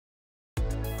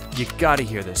You gotta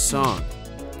hear this song.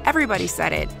 Everybody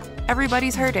said it.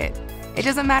 Everybody's heard it. It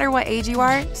doesn't matter what age you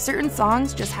are, certain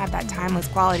songs just have that timeless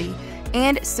quality,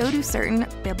 and so do certain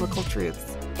biblical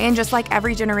truths. And just like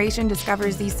every generation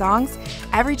discovers these songs,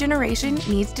 every generation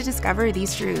needs to discover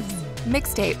these truths.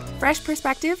 Mixtape, fresh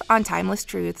perspective on timeless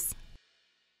truths.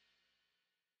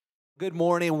 Good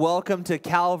morning. Welcome to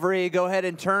Calvary. Go ahead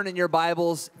and turn in your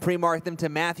Bibles, pre-mark them to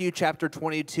Matthew chapter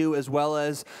 22, as well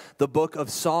as the book of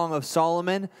Song of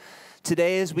Solomon.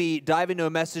 Today, as we dive into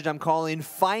a message I'm calling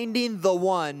Finding the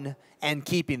One and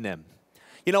Keeping Them.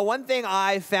 You know, one thing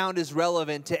I found is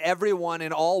relevant to everyone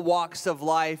in all walks of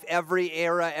life, every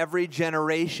era, every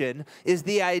generation, is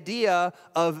the idea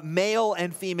of male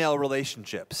and female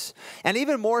relationships. And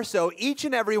even more so, each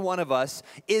and every one of us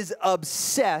is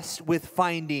obsessed with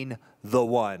finding the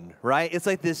one, right? It's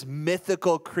like this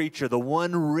mythical creature, the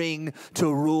one ring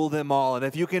to rule them all. And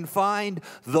if you can find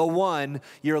the one,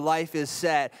 your life is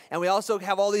set. And we also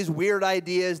have all these weird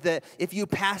ideas that if you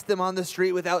pass them on the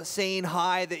street without saying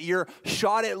hi, that your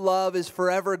shot at love is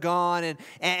forever gone.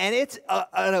 And it's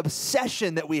an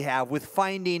obsession that we have with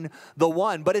finding the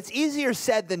one. But it's easier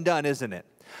said than done, isn't it?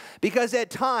 Because at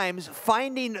times,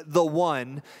 finding the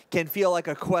one can feel like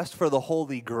a quest for the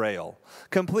Holy Grail,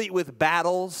 complete with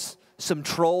battles, some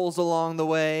trolls along the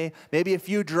way, maybe a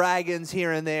few dragons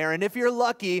here and there. And if you're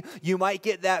lucky, you might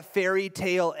get that fairy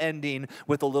tale ending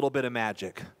with a little bit of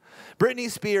magic. Britney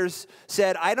Spears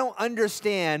said, "I don't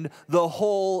understand the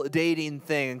whole dating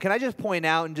thing." And can I just point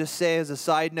out and just say as a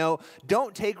side note,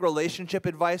 don't take relationship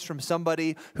advice from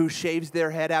somebody who shaves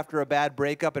their head after a bad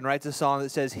breakup and writes a song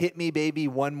that says, "Hit me, baby,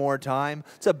 one more time."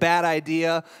 It's a bad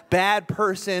idea, bad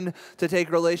person to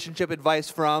take relationship advice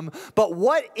from. But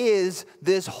what is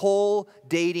this whole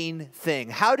dating thing?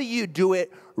 How do you do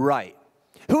it right?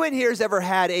 Who in here has ever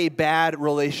had a bad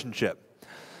relationship?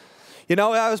 You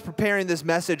know, I was preparing this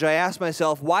message, I asked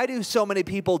myself, why do so many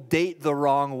people date the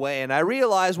wrong way? And I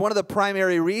realized one of the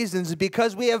primary reasons is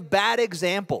because we have bad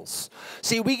examples.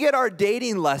 See, we get our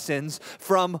dating lessons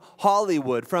from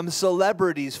Hollywood, from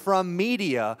celebrities, from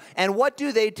media. And what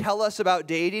do they tell us about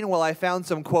dating? Well, I found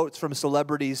some quotes from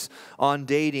celebrities on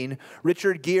dating.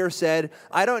 Richard Gere said,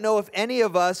 "I don't know if any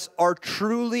of us are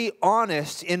truly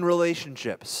honest in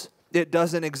relationships. It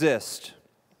doesn't exist."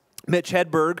 Mitch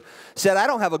Hedberg said, "I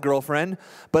don't have a girlfriend,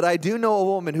 but I do know a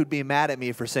woman who'd be mad at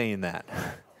me for saying that."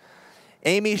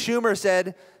 Amy Schumer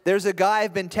said, "There's a guy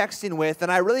I've been texting with,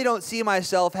 and I really don't see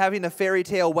myself having a fairy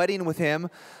tale wedding with him,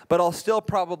 but I'll still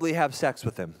probably have sex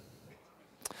with him."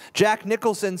 Jack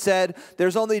Nicholson said,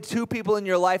 "There's only two people in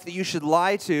your life that you should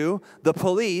lie to, the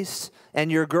police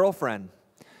and your girlfriend."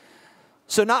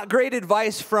 So not great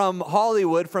advice from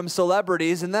Hollywood, from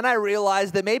celebrities. And then I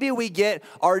realized that maybe we get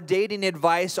our dating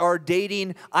advice, our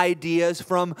dating ideas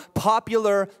from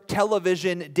popular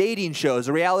television dating shows,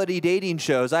 reality dating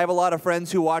shows. I have a lot of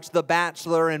friends who watch The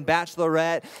Bachelor and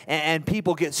Bachelorette, and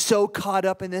people get so caught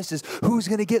up in this as who's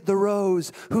going to get the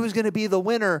rose, who's going to be the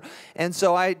winner. And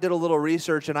so I did a little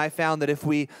research, and I found that if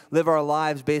we live our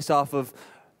lives based off of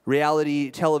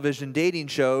reality television dating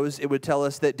shows, it would tell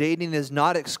us that dating is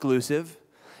not exclusive.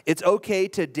 It's okay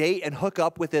to date and hook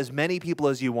up with as many people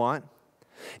as you want.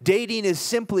 Dating is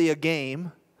simply a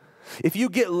game. If you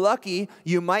get lucky,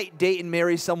 you might date and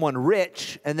marry someone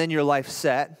rich, and then your life's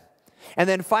set. And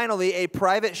then finally, a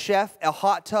private chef, a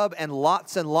hot tub, and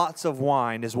lots of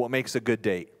wine is what makes a good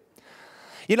date.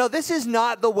 You know, this is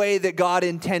not the way that God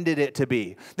intended it to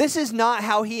be. This is not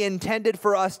how He intended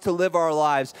for us to live our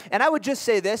lives. And I would just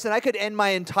say this, and I could end my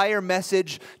entire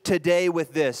message today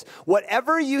with this.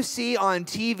 Whatever you see on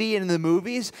TV and in the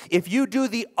movies, if you do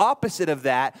the opposite of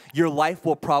that, your life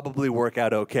will probably work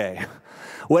out okay.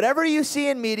 Whatever you see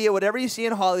in media, whatever you see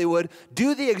in Hollywood,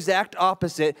 do the exact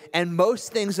opposite, and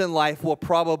most things in life will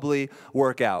probably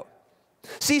work out.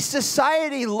 See,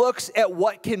 society looks at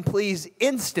what can please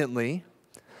instantly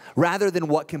rather than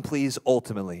what can please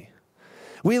ultimately.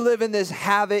 We live in this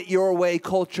have it your way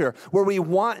culture where we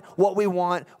want what we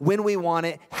want, when we want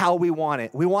it, how we want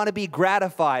it. We want to be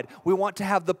gratified. We want to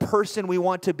have the person we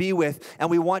want to be with, and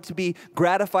we want to be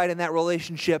gratified in that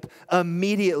relationship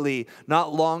immediately,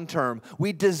 not long term.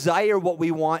 We desire what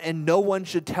we want, and no one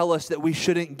should tell us that we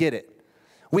shouldn't get it.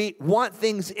 We want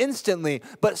things instantly,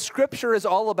 but Scripture is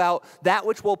all about that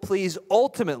which will please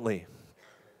ultimately.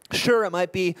 Sure, it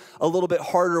might be a little bit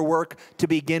harder work to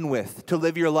begin with, to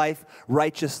live your life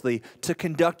righteously, to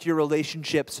conduct your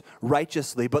relationships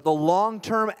righteously. But the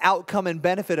long-term outcome and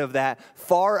benefit of that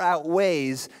far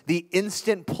outweighs the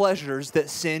instant pleasures that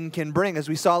sin can bring. As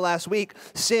we saw last week,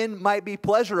 sin might be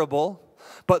pleasurable,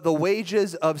 but the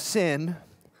wages of sin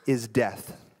is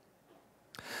death.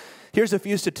 Here's a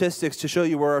few statistics to show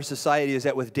you where our society is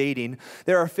at with dating.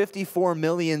 There are 54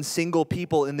 million single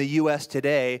people in the U.S.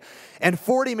 today, and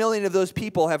 40 million of those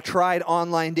people have tried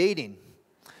online dating.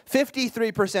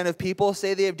 53% of people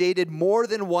say they have dated more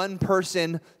than one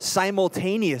person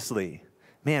simultaneously.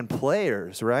 Man,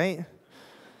 players, right?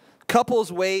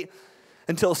 Couples wait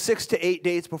until 6 to 8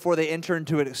 dates before they enter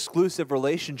into an exclusive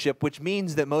relationship, which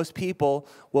means that most people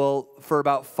will, for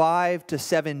about 5 to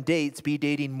 7 dates, be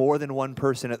dating more than one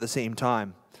person at the same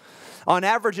time. On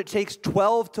average, it takes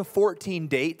 12 to 14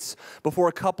 dates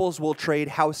before couples will trade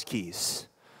house keys.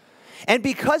 And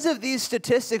because of these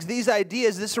statistics, these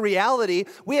ideas, this reality,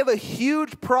 we have a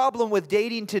huge problem with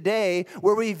dating today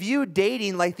where we view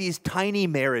dating like these tiny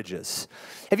marriages.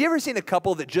 Have you ever seen a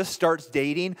couple that just starts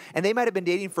dating and they might have been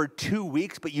dating for 2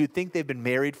 weeks, but you'd think they've been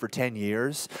married for 10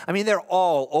 years? I mean, they're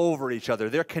all over each other.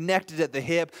 They're connected at the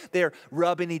hip. They're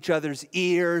rubbing each other's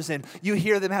ears, and you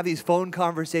hear them have these phone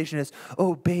conversations.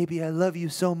 Oh, baby, I love you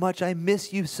so much. I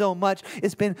miss you so much.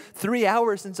 It's been 3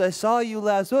 hours since I saw you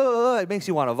last. Oh, it makes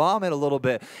you want to vomit a little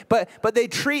bit. But they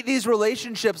treat these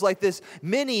relationships like this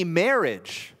mini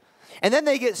marriage. And then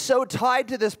they get so tied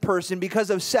to this person because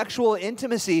of sexual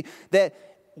intimacy that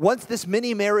once this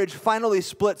mini marriage finally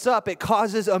splits up, it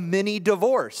causes a mini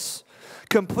divorce,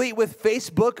 complete with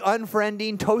Facebook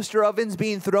unfriending, toaster ovens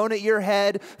being thrown at your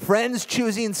head, friends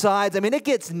choosing sides. I mean, it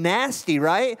gets nasty,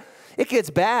 right? It gets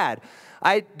bad.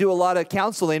 I do a lot of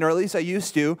counseling, or at least I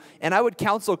used to, and I would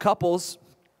counsel couples.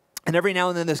 And every now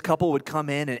and then this couple would come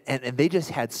in and they just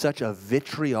had such a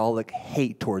vitriolic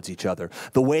hate towards each other.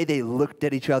 The way they looked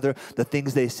at each other, the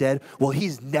things they said, well,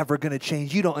 he's never going to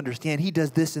change. You don't understand. He does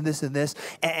this and this and this.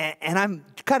 And I'm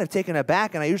kind of taken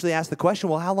aback, and I usually ask the question,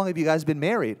 well, how long have you guys been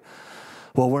married?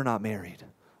 Well, we're not married.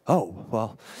 Oh,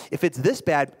 well, if it's this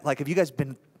bad, like have you guys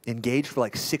been engaged for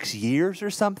like 6 years or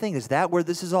something? Is that where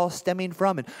this is all stemming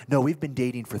from? And no, we've been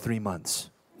dating for 3 months.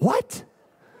 What?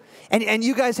 And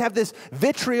you guys have this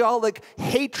vitriolic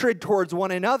hatred towards one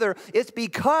another. It's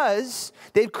because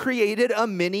they've created a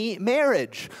mini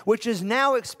marriage, which is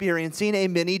now experiencing a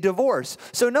mini divorce.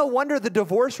 So no wonder the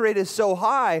divorce rate is so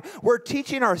high. We're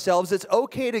teaching ourselves it's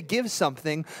okay to give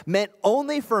something meant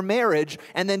only for marriage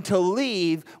and then to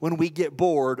leave when we get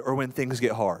bored or when things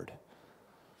get hard.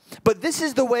 But this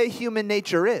is the way human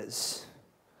nature is.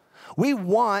 We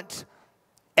want,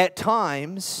 at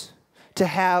times, to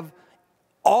have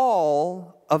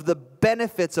all of the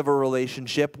benefits of a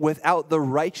relationship without the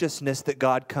righteousness that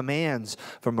God commands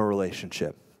from a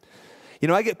relationship. You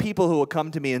know, I get people who will come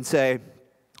to me and say,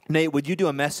 Nate, would you do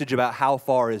a message about how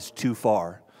far is too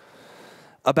far?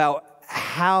 About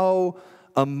how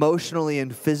emotionally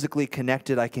and physically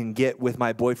connected I can get with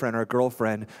my boyfriend or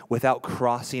girlfriend without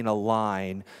crossing a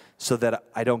line so that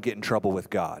I don't get in trouble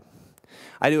with God.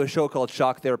 I do a show called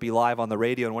Shock Therapy Live on the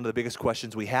radio, and one of the biggest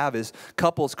questions we have is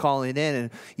couples calling in, and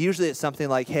usually it's something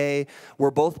like, hey,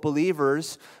 we're both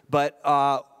believers, but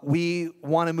we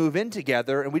want to move in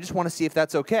together, and we just want to see if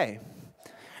that's okay.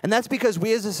 And that's because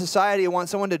we as a society want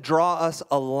someone to draw us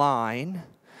a line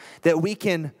that we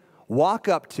can walk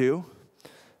up to,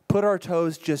 put our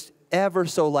toes just ever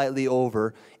so lightly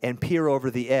over, and peer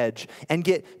over the edge, and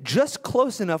get just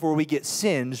close enough where we get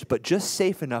singed, but just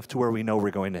safe enough to where we know we're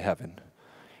going to heaven.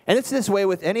 And it's this way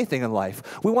with anything in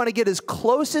life. We want to get as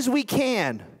close as we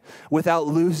can without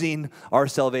losing our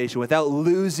salvation, without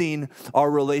losing our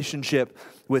relationship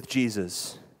with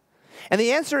Jesus. And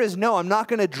the answer is no, I'm not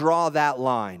going to draw that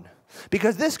line.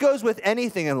 Because this goes with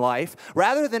anything in life.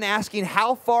 Rather than asking,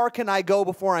 how far can I go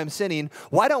before I'm sinning,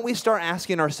 why don't we start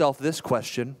asking ourselves this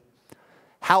question: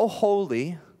 how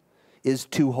holy is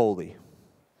too holy?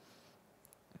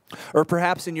 Or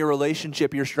perhaps in your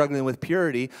relationship you're struggling with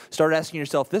purity, start asking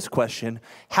yourself this question: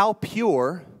 how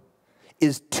pure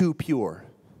is too pure?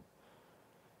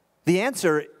 The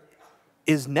answer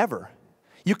is never.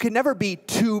 You can never be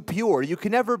too pure. You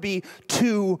can never be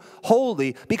too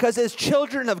holy, because as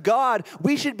children of God,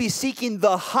 we should be seeking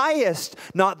the highest,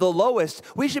 not the lowest.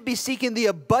 We should be seeking the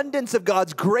abundance of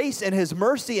God's grace and His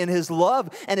mercy and His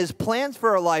love and His plans for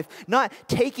our life, not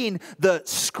taking the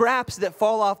scraps that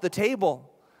fall off the table.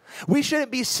 We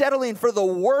shouldn't be settling for the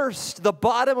worst, the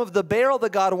bottom of the barrel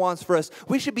that God wants for us.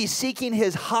 We should be seeking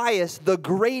His highest, the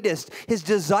greatest, His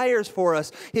desires for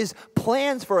us, His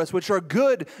plans for us, which are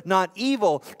good, not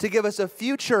evil, to give us a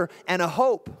future and a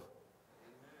hope.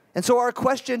 And so our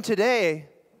question today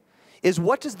is,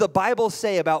 what does the Bible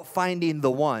say about finding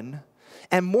the one?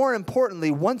 And more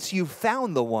importantly, once you've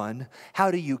found the one,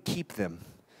 how do you keep them?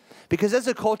 Because as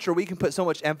a culture, we can put so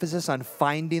much emphasis on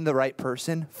finding the right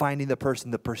person, finding the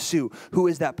person, the pursuit. Who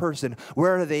is that person?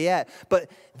 Where are they at? But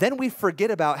then we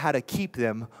forget about how to keep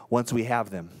them once we have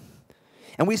them.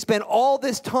 And we spend all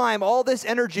this time, all this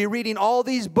energy reading all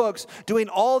these books, doing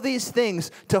all these things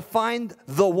to find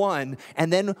the one.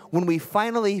 And then when we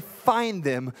finally find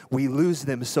them, we lose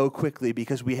them so quickly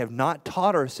because we have not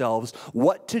taught ourselves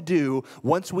what to do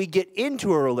once we get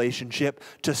into a relationship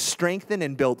to strengthen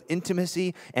and build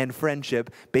intimacy and friendship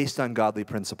based on godly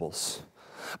principles.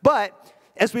 But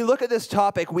as we look at this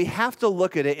topic, we have to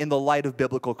look at it in the light of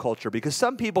biblical culture because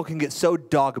some people can get so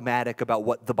dogmatic about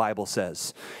what the Bible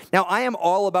says. Now, I am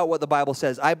all about what the Bible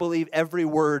says. I believe every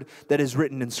word that is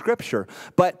written in Scripture.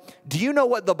 But do you know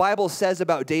what the Bible says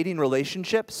about dating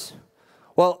relationships?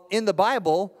 Well, in the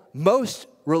Bible, most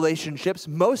relationships,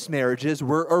 most marriages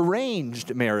were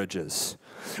arranged marriages.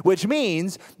 Which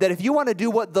means that if you want to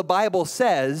do what the Bible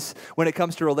says when it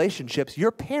comes to relationships,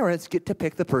 your parents get to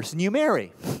pick the person you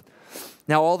marry.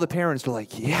 Now, all the parents are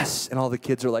like, yes, and all the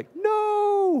kids are like,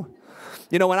 no.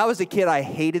 You know, when I was a kid, I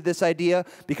hated this idea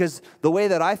because the way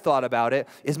that I thought about it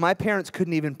is my parents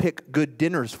couldn't even pick good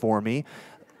dinners for me.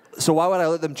 So why would I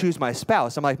let them choose my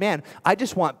spouse? I'm like, man, I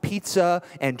just want pizza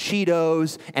and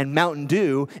Cheetos and Mountain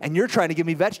Dew, and you're trying to give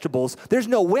me vegetables. There's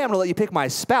no way I'm going to let you pick my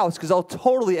spouse because I'll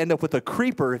totally end up with a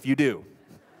creeper if you do.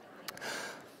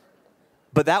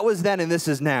 But that was then and this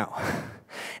is now.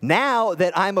 Now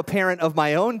that I'm a parent of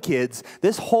my own kids,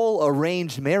 this whole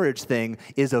arranged marriage thing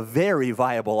is a very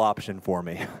viable option for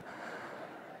me.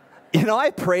 You know,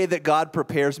 I pray that God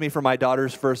prepares me for my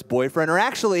daughter's first boyfriend, or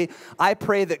actually, I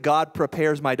pray that God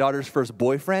prepares my daughter's first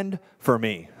boyfriend for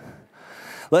me.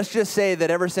 Let's just say that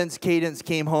ever since Cadence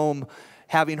came home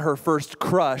having her first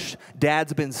crush,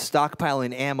 Dad's been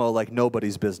stockpiling ammo like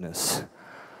nobody's business.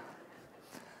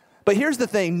 But here's the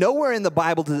thing, nowhere in the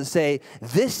Bible does it say,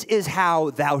 this is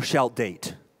how thou shalt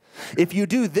date. If you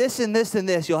do this and this and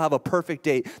this, you'll have a perfect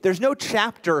date. There's no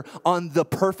chapter on the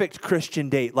perfect Christian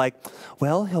date. Like,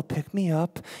 well, he'll pick me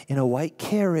up in a white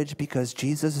carriage because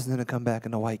Jesus is going to come back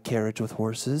in a white carriage with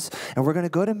horses. And we're going to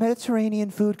go to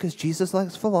Mediterranean food because Jesus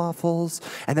likes falafels.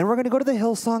 And then we're going to go to the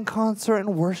Hillsong concert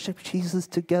and worship Jesus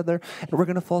together. And we're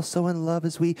going to fall so in love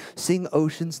as we sing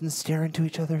Oceans and stare into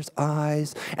each other's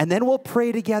eyes. And then we'll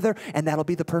pray together, and that'll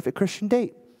be the perfect Christian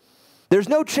date. There's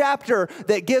no chapter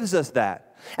that gives us that.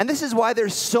 And this is why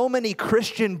there's so many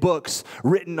Christian books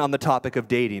written on the topic of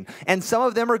dating. And some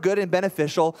of them are good and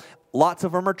beneficial. Lots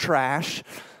of them are trash.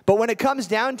 But when it comes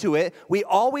down to it, we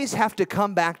always have to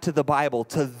come back to the Bible,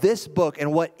 to this book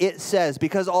and what it says.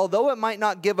 Because although it might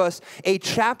not give us a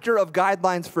chapter of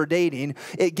guidelines for dating,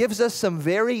 it gives us some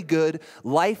very good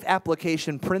life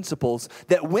application principles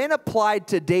that when applied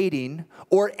to dating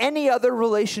or any other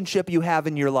relationship you have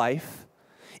in your life,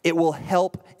 it will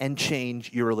help and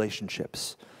change your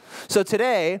relationships. So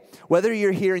today, whether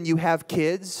you're here and you have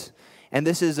kids, and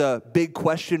this is a big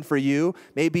question for you,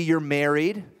 maybe you're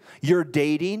married, you're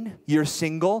dating, you're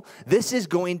single, this is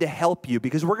going to help you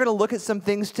because we're going to look at some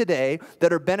things today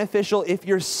that are beneficial if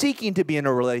you're seeking to be in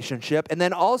a relationship, and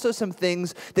then also some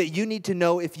things that you need to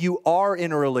know if you are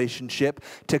in a relationship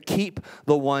to keep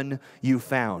the one you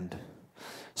found.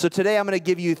 So today I'm going to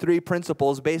give you 3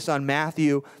 principles based on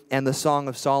Matthew and the Song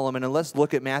of Solomon. And let's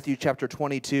look at Matthew chapter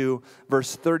 22,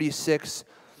 verse 36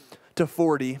 to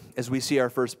 40 as we see our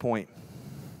first point.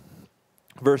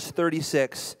 Verse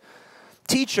 36,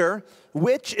 Teacher,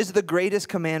 which is the greatest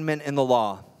commandment in the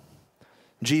law?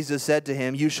 Jesus said to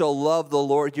him, You shall love the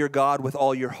Lord your God with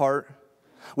all your heart,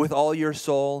 with all your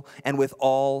soul, and with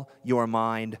all your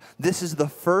mind. This is the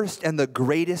first and the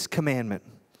greatest commandment.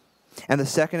 And the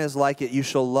second is like it, you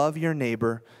shall love your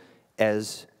neighbor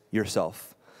as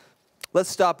yourself. Let's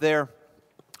stop there.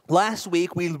 Last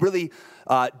week, we really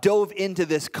dove into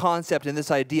this concept and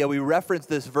this idea. We referenced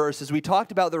this verse as we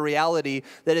talked about the reality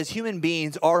that as human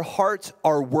beings, our hearts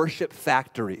are worship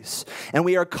factories. And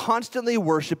we are constantly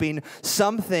worshiping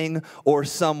something or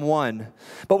someone.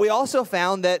 But we also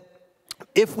found that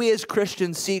if we as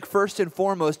Christians seek first and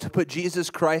foremost to put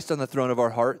Jesus Christ on the throne of our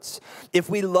hearts,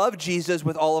 if we love Jesus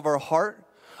with all of our heart,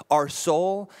 our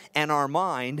soul, and our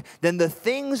mind, then the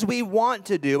things we want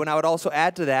to do, and I would also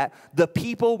add to that, the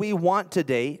people we want to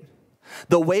date,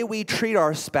 the way we treat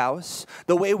our spouse,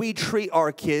 the way we treat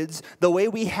our kids, the way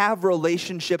we have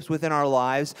relationships within our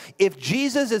lives, if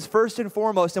Jesus is first and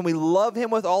foremost and we love him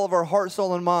with all of our heart,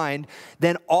 soul, and mind,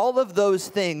 then all of those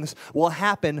things will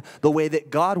happen the way that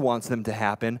God wants them to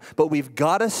happen. But we've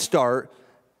got to start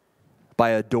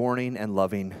by adoring and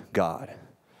loving God.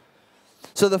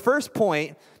 So the first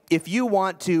point, if you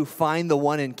want to find the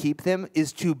one and keep them,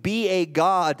 is to be a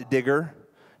God digger,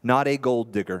 not a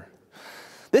gold digger.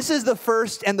 This is the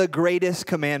first and the greatest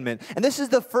commandment. And this is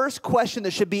the first question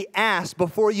that should be asked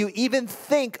before you even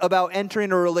think about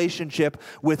entering a relationship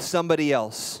with somebody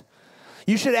else.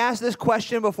 You should ask this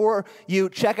question before you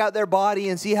check out their body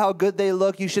and see how good they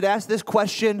look. You should ask this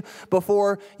question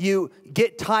before you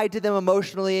get tied to them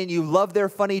emotionally and you love their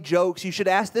funny jokes. You should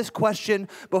ask this question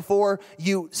before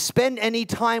you spend any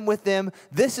time with them.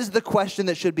 This is the question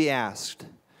that should be asked.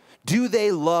 Do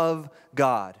they love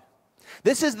God?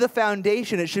 This is the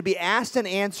foundation. It should be asked and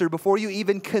answered before you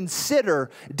even consider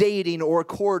dating or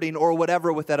courting or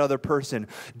whatever with that other person.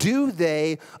 Do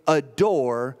they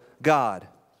adore God?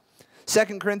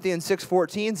 2 Corinthians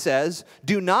 6:14 says,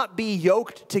 do not be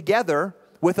yoked together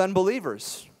with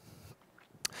unbelievers.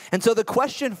 And so the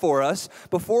question for us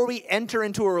before we enter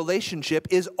into a relationship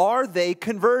is, are they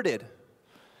converted?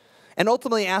 And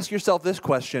ultimately ask yourself this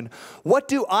question: what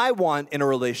do I want in a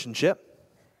relationship?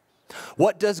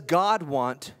 What does God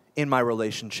want in my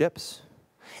relationships?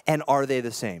 And are they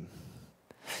the same?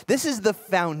 This is the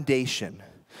foundation.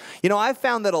 You know, I've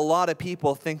found that a lot of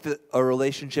people think that a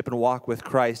relationship and walk with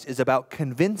Christ is about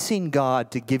convincing God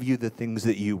to give you the things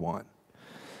that you want.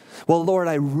 Well, Lord,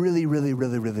 I really, really,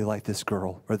 really, really like this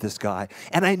girl or this guy.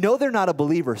 And I know they're not a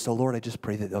believer, so Lord, I just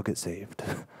pray that they'll get saved.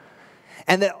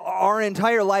 And that our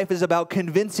entire life is about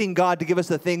convincing God to give us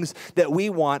the things that we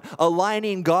want,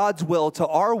 aligning God's will to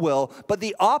our will. But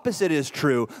the opposite is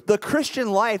true. The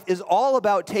Christian life is all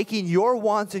about taking your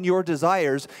wants and your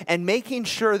desires and making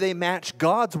sure they match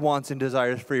God's wants and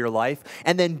desires for your life,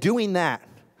 and then doing that.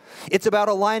 It's about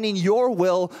aligning your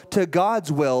will to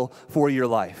God's will for your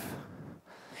life.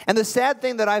 And the sad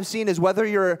thing that I've seen is, whether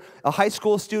you're a high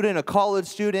school student, a college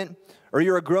student, or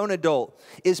you're a grown adult,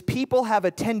 is people have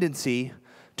a tendency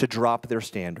to drop their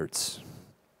standards.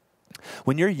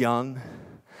 When you're young,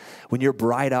 when you're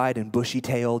bright-eyed and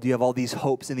bushy-tailed, you have all these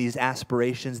hopes and these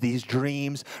aspirations, these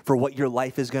dreams for what your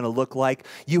life is going to look like.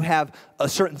 You have a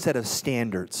certain set of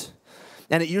standards.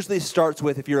 And it usually starts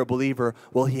with, if you're a believer,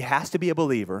 well, he has to be a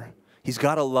believer. He's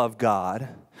got to love God.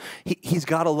 He's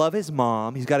got to love his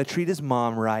mom. He's got to treat his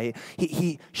mom right.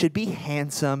 He should be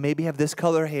handsome, maybe have this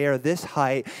color hair, this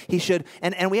height. He should,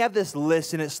 and we have this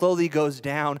list, and it slowly goes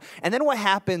down. And then what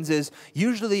happens is,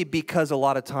 usually because a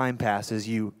lot of time passes,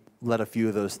 you let a few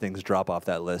of those things drop off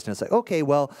that list. And it's like, okay,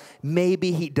 well,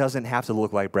 maybe he doesn't have to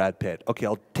look like Brad Pitt. Okay,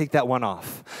 I'll take that one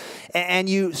off. And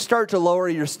you start to lower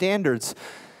your standards.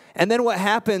 And then what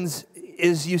happens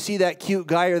is, you see that cute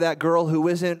guy or that girl who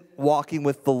isn't walking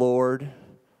with the Lord.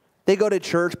 They go to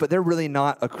church, but they're really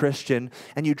not a Christian,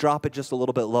 and you drop it just a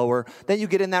little bit lower. Then you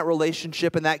get in that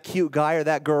relationship, and that cute guy or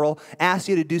that girl asks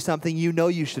you to do something you know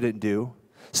you shouldn't do,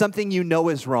 something you know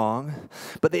is wrong,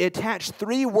 but they attach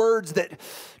 3 words that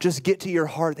just get to your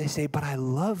heart. They say, but I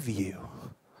love you.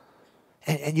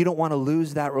 And you don't want to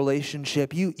lose that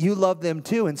relationship. You love them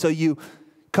too, and so you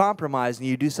compromise and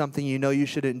you do something you know you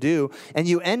shouldn't do, and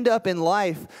you end up in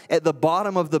life at the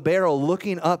bottom of the barrel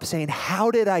looking up saying,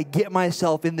 how did I get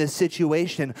myself in this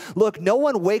situation? Look, no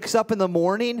one wakes up in the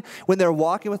morning when they're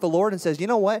walking with the Lord and says, you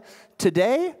know what,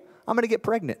 today I'm going to get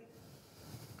pregnant.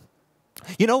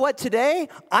 You know what, today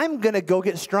I'm going to go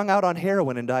get strung out on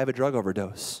heroin and die of a drug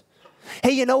overdose.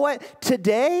 Hey, you know what,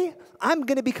 today I'm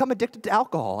going to become addicted to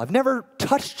alcohol. I've never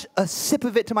touched a sip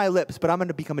of it to my lips, but I'm going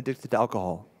to become addicted to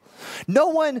alcohol. No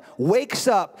one wakes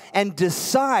up and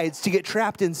decides to get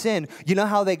trapped in sin. You know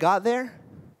how they got there?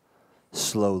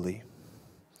 Slowly.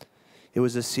 It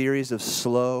was a series of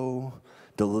slow,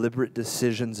 deliberate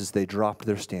decisions as they dropped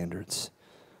their standards.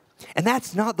 And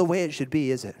that's not the way it should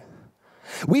be, is it?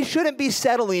 We shouldn't be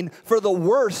settling for the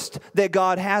worst that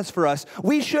God has for us.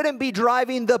 We shouldn't be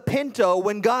driving the Pinto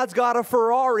when God's got a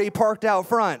Ferrari parked out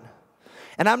front.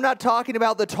 And I'm not talking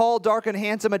about the tall, dark, and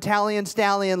handsome Italian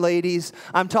stallion ladies.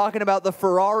 I'm talking about the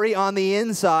Ferrari on the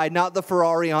inside, not the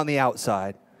Ferrari on the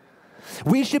outside.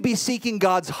 We should be seeking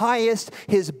God's highest,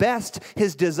 His best,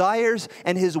 His desires,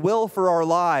 and His will for our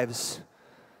lives.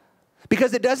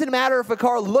 Because it doesn't matter if a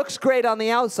car looks great on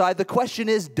the outside. The question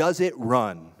is, does it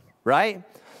run? Right?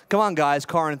 Come on, guys,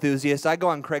 car enthusiasts. I go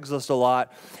on Craigslist a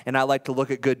lot, and I like to look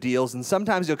at good deals. And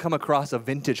sometimes you'll come across a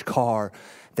vintage car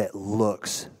that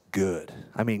looks good.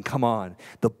 I mean, come on.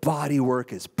 The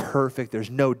bodywork is perfect. There's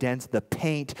no dents. The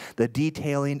paint, the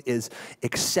detailing is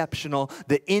exceptional.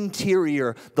 The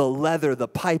interior, the leather, the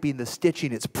piping, the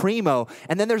stitching, it's primo.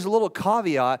 And then there's a little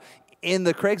caveat in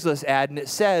the Craigslist ad, and it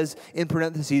says, in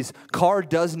parentheses, car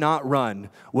does not run,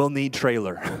 will need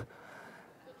trailer.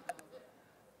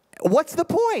 What's the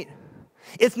point?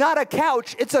 It's not a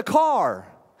couch, it's a car.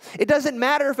 It doesn't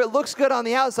matter if it looks good on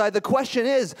the outside. The question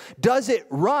is, does it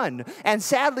run? And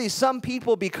sadly, some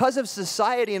people, because of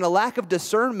society and a lack of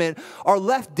discernment, are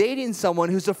left dating someone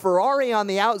who's a Ferrari on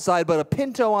the outside but a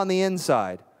Pinto on the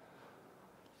inside.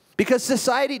 Because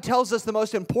society tells us the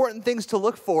most important things to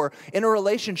look for in a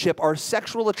relationship are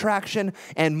sexual attraction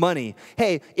and money.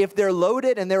 Hey, if they're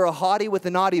loaded and they're a hottie with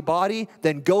a naughty body,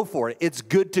 then go for it. It's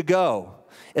good to go.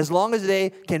 As long as they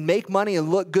can make money and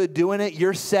look good doing it,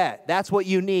 you're set. That's what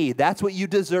you need. That's what you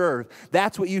deserve.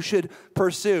 That's what you should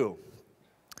pursue.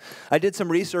 I did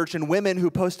some research, and women who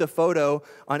post a photo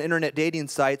on internet dating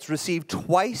sites receive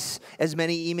twice as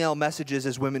many email messages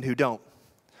as women who don't.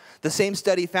 The same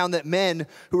study found that men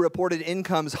who reported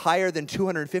incomes higher than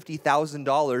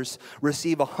 $250,000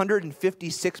 receive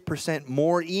 156%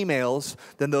 more emails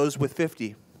than those with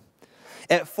 50.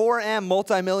 At 4M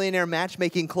Multimillionaire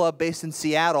Matchmaking Club based in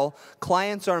Seattle,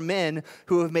 clients are men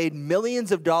who have made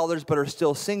millions of dollars but are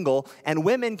still single, and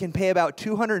women can pay about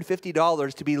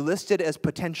 $250 to be listed as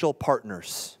potential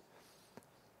partners.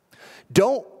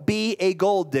 Don't be a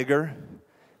gold digger,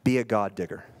 be a God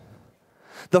digger.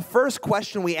 The first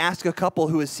question we ask a couple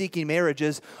who is seeking marriage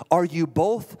is, are you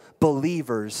both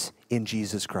believers in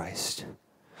Jesus Christ?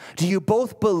 Do you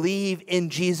both believe in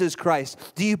Jesus Christ?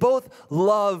 Do you both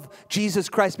love Jesus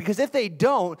Christ? Because if they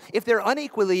don't, if they're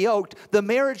unequally yoked, the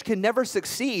marriage can never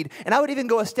succeed. And I would even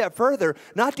go a step further.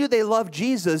 Not do they love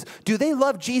Jesus, do they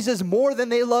love Jesus more than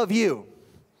they love you?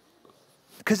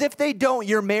 Because if they don't,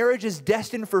 your marriage is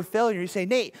destined for failure. You say,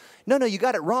 Nate, no, you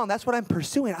got it wrong. That's what I'm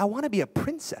pursuing. I want to be a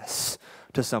princess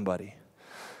to somebody.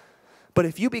 But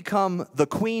if you become the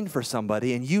queen for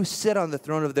somebody and you sit on the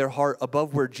throne of their heart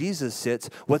above where Jesus sits,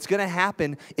 what's going to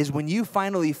happen is when you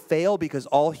finally fail, because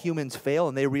all humans fail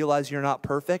and they realize you're not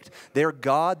perfect, their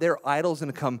God, their idol is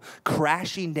going to come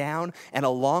crashing down, and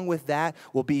along with that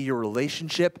will be your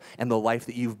relationship and the life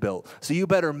that you've built. So you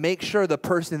better make sure the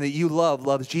person that you love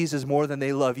loves Jesus more than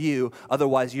they love you.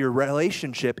 Otherwise, your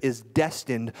relationship is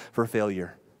destined for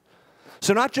failure.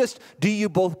 So not just do you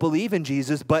both believe in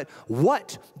Jesus, but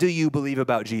what do you believe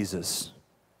about Jesus?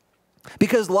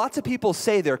 Because lots of people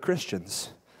say they're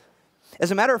Christians.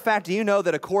 As a matter of fact, do you know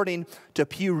that according to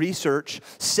Pew Research,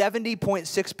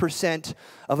 70.6%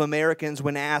 of Americans,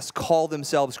 when asked, call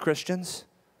themselves Christians?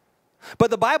 But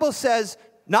the Bible says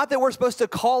not that we're supposed to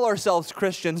call ourselves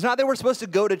Christians, not that we're supposed to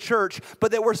go to church,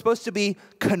 but that we're supposed to be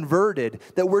converted,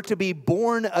 that we're to be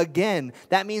born again.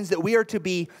 That means that we are to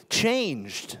be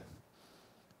changed.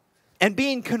 And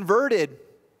being converted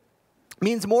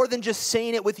means more than just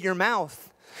saying it with your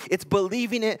mouth. It's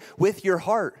believing it with your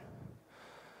heart.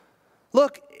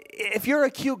 Look, if you're a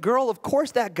cute girl, of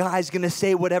course that guy's going to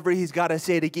say whatever he's got to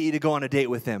say to get you to go on a date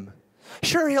with him.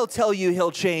 Sure, he'll tell you he'll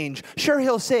change. Sure,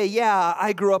 he'll say, yeah,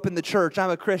 I grew up in the church.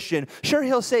 I'm a Christian. Sure,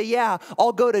 he'll say, yeah,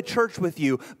 I'll go to church with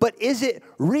you. But is it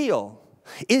real?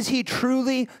 Is he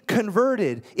truly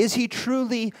converted? Is he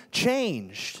truly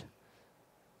changed?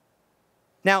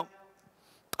 Now,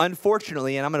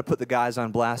 unfortunately, and I'm going to put the guys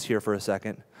on blast here for a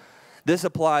second, this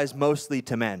applies mostly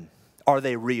to men. Are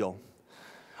they real?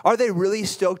 Are they really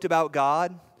stoked about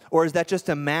God? Or is that just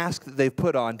a mask that they've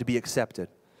put on to be accepted?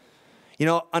 You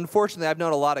know, unfortunately, I've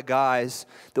known a lot of guys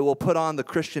that will put on the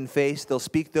Christian face. They'll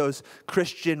speak those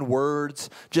Christian words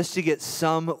just to get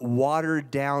some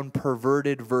watered-down,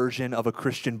 perverted version of a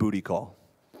Christian booty call.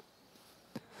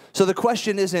 So the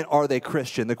question isn't, are they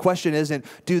Christian? The question isn't,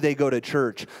 do they go to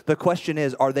church? The question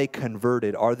is, are they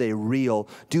converted? Are they real?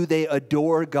 Do they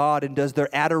adore God? And does their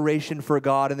adoration for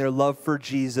God and their love for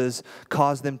Jesus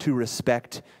cause them to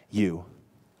respect you?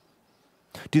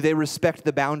 Do they respect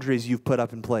the boundaries you've put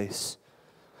up in place?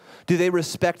 Do they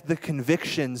respect the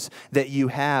convictions that you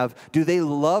have? Do they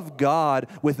love God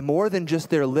with more than just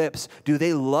their lips? Do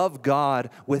they love God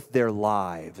with their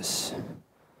lives?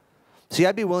 See,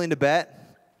 I'd be willing to bet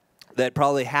that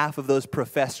probably half of those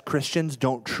professed Christians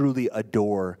don't truly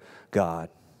adore God.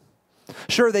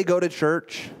 Sure, they go to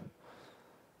church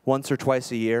once or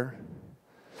twice a year,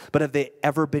 but have they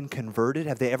ever been converted?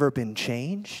 Have they ever been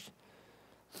changed?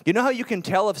 You know how you can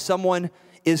tell if someone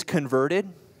is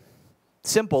converted?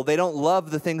 Simple. They don't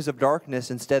love the things of darkness.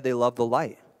 Instead, they love the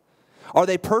light. Are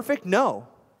they perfect? No.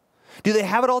 Do they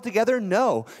have it all together?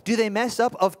 No. Do they mess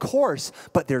up? Of course,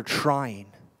 but they're trying.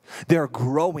 They're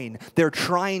growing. They're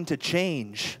trying to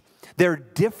change. They're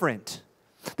different.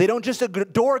 They don't just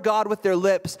adore God with their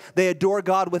lips. They adore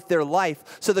God with their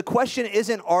life. So the question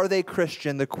isn't, are they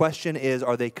Christian? The question is,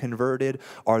 are they converted?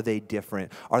 Are they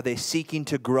different? Are they seeking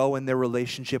to grow in their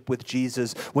relationship with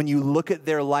Jesus? When you look at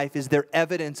their life, is there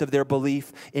evidence of their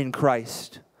belief in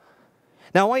Christ?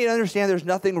 Now, I want you to understand there's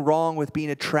nothing wrong with being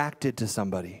attracted to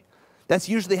somebody. That's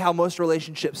usually how most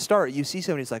relationships start. You see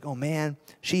somebody who's like, oh man,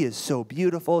 she is so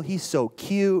beautiful. He's so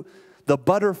cute. The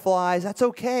butterflies, that's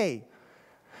okay.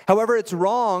 However, it's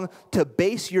wrong to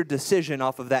base your decision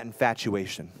off of that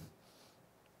infatuation.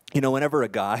 You know, whenever a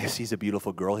guy sees a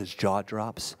beautiful girl, his jaw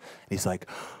drops, and he's like,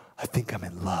 I think I'm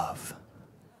in love.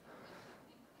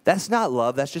 That's not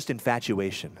love, that's just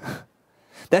infatuation.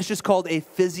 That's just called a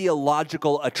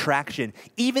physiological attraction.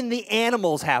 Even the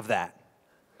animals have that.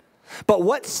 But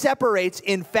what separates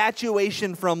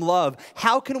infatuation from love?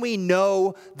 How can we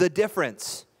know the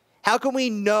difference? How can we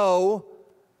know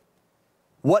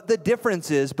what the difference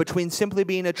is between simply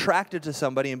being attracted to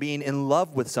somebody and being in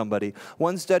love with somebody?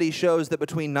 One study shows that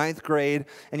between 9th grade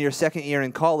and your second year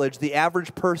in college, the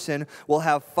average person will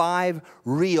have 5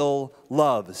 real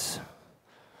loves.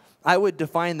 I would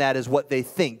define that as what they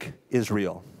think is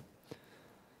real.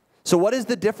 So what is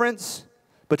the difference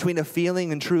between a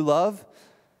feeling and true love?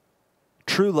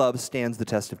 True love stands the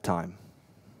test of time.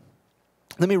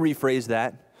 Let me rephrase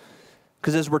that.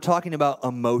 Because as we're talking about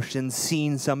emotions,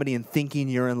 seeing somebody and thinking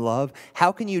you're in love,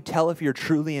 how can you tell if you're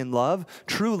truly in love?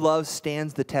 True love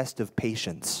stands the test of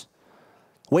patience.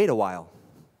 Wait a while.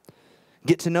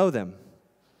 Get to know them.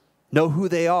 Know who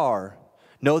they are.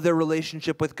 Know their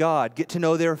relationship with God. Get to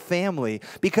know their family.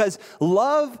 Because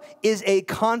love is a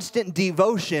constant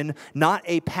devotion, not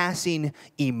a passing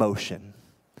emotion.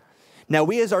 Now,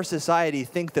 we as our society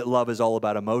think that love is all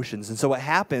about emotions. And so what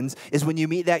happens is when you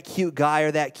meet that cute guy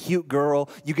or that cute girl,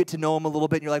 you get to know them a little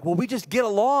bit, and you're like, well, we just get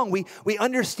along. We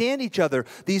understand each other.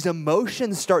 These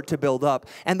emotions start to build up,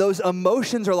 and those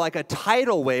emotions are like a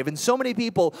tidal wave. And so many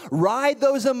people ride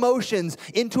those emotions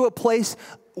into a place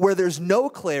where there's no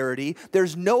clarity,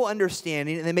 there's no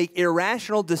understanding, and they make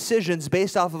irrational decisions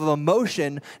based off of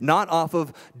emotion, not off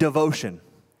of devotion.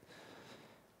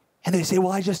 And they say,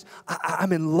 well,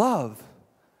 I'm in love.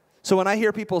 So when I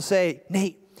hear people say,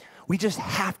 Nate, we just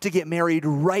have to get married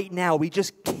right now. We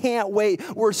just can't wait.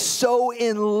 We're so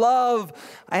in love.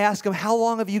 I ask them, how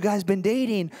long have you guys been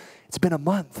dating? It's been a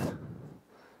month.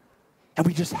 And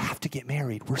we just have to get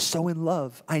married. We're so in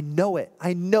love. I know it.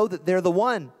 I know that they're the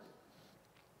one.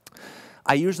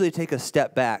 I usually take a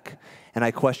step back and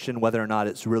I question whether or not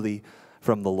it's really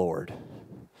from the Lord.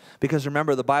 Because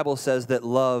remember, the Bible says that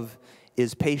love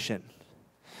is patient.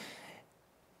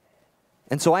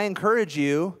 And so I encourage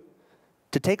you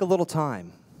to take a little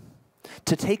time,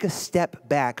 to take a step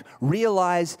back,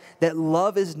 realize that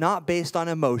love is not based on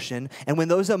emotion, and when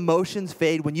those emotions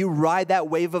fade, when you ride that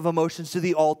wave of emotions to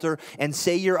the altar and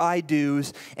say your I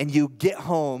do's, and you get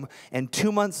home, and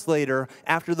 2 months later,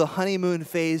 after the honeymoon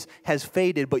phase has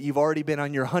faded, but you've already been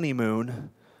on your honeymoon,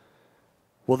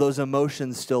 will those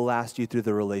emotions still last you through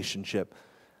the relationship?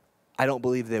 I don't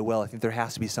believe they will. I think there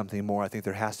has to be something more. I think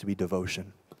there has to be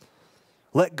devotion.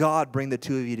 Let God bring the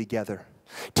two of you together.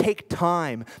 Take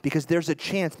time, because there's a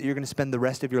chance that you're going to spend the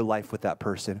rest of your life with that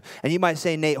person. And you might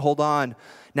say, Nate, hold on.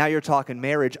 Now you're talking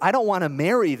marriage. I don't want to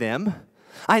marry them.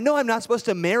 I know I'm not supposed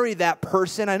to marry that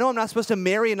person. I know I'm not supposed to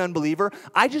marry an unbeliever.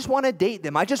 I just want to date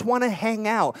them. I just want to hang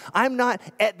out. I'm not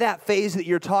at that phase that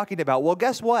you're talking about. Well,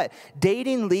 guess what?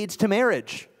 Dating leads to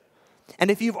marriage. And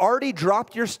if you've already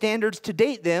dropped your standards to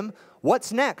date them,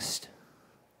 what's next?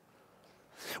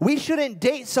 We shouldn't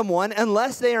date someone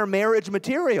unless they are marriage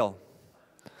material.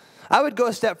 I would go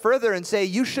a step further and say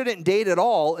you shouldn't date at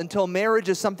all until marriage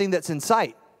is something that's in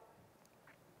sight.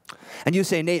 And you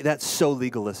say, Nate, that's so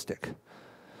legalistic.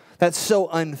 That's so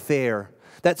unfair.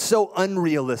 That's so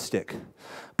unrealistic.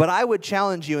 But I would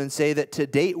challenge you and say that to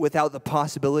date without the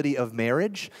possibility of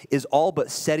marriage is all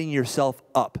but setting yourself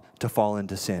up to fall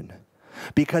into sin.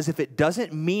 Because if it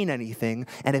doesn't mean anything,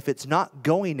 and if it's not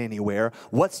going anywhere,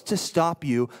 what's to stop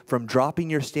you from dropping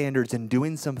your standards and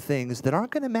doing some things that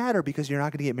aren't going to matter because you're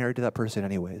not going to get married to that person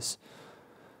anyways?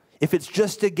 If it's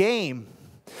just a game,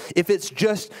 if it's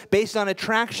just based on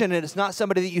attraction and it's not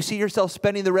somebody that you see yourself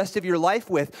spending the rest of your life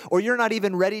with, or you're not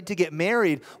even ready to get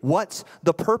married, what's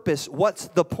the purpose? What's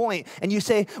the point? And you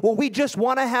say, well, we just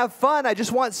want to have fun. I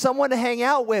just want someone to hang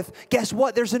out with. Guess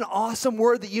what? There's an awesome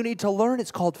word that you need to learn.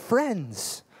 It's called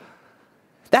friends.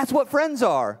 That's what friends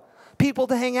are. People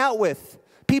to hang out with,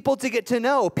 people to get to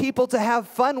know, people to have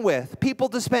fun with, people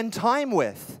to spend time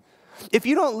with. If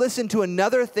you don't listen to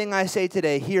another thing I say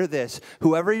today, hear this.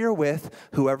 Whoever you're with,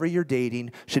 whoever you're dating,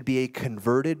 should be a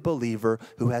converted believer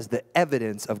who has the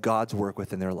evidence of God's work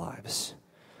within their lives.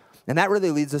 And that really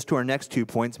leads us to our next 2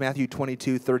 points. Matthew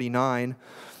 22:39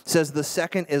 says, the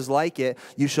second is like it.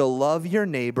 You shall love your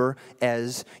neighbor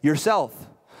as yourself.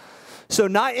 So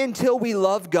not until we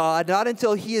love God, not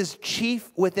until He is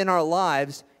chief within our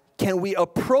lives, can we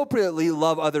appropriately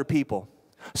love other people.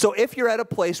 So if you're at a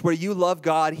place where you love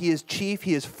God, He is chief,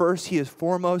 He is first, He is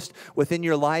foremost within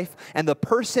your life, and the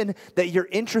person that you're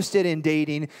interested in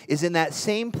dating is in that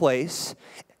same place,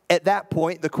 at that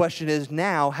point, the question is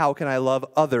now, how can I love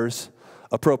others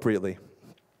appropriately?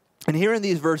 And here in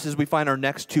these verses, we find our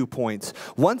next 2 points.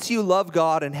 Once you love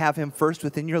God and have Him first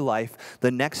within your life,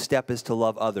 the next step is to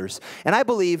love others. And I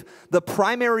believe the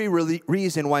primary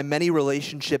reason why many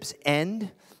relationships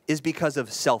end is because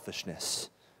of selfishness.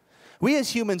 We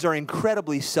as humans are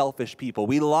incredibly selfish people.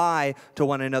 We lie to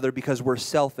one another because we're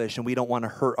selfish and we don't want to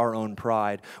hurt our own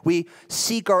pride. We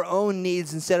seek our own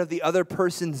needs instead of the other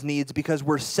person's needs because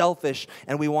we're selfish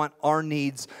and we want our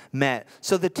needs met.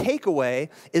 So the takeaway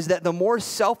is that the more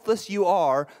selfless you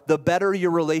are, the better your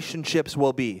relationships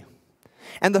will be.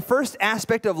 And the first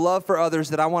aspect of love for others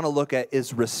that I want to look at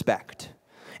is respect.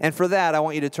 And for that, I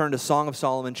want you to turn to Song of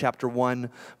Solomon chapter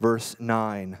 1, verse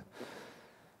 9.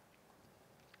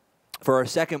 For our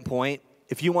second point,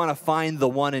 if you want to find the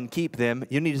one and keep them,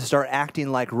 you need to start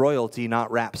acting like royalty,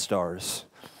 not rap stars.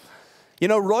 You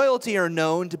know, royalty are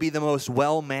known to be the most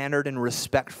well-mannered and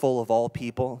respectful of all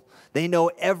people. They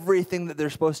know everything that they're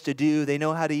supposed to do. They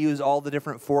know how to use all the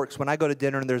different forks. When I go to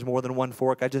dinner and there's more than one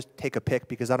fork, I just take a pick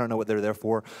because I don't know what they're there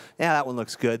for. Yeah, that one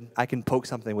looks good. I can poke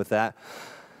something with that.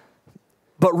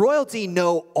 But royalty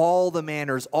know all the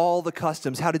manners, all the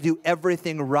customs, how to do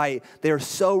everything right. They're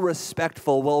so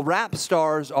respectful. Well, rap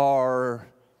stars are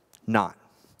not.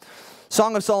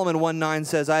 Song of Solomon 1:9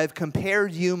 says, I have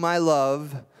compared you, my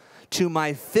love, to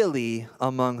my filly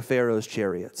among Pharaoh's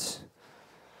chariots.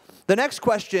 The next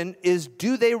question is,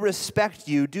 do they respect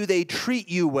you? Do they treat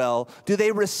you well? Do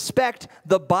they respect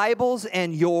the Bibles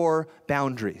and your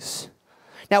boundaries?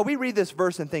 Now, we read this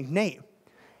verse and think, Nate,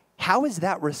 how is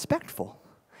that respectful?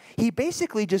 He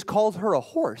basically just called her a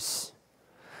horse.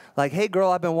 Like, hey,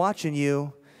 girl, I've been watching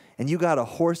you, and you got a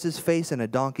horse's face and a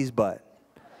donkey's butt.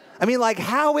 I mean, like,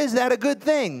 how is that a good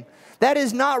thing? That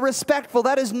is not respectful.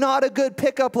 That is not a good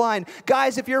pickup line.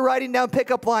 Guys, if you're writing down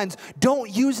pickup lines,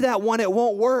 don't use that one. It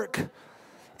won't work.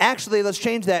 Actually, let's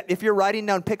change that. If you're writing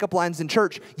down pickup lines in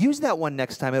church, use that one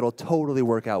next time. It'll totally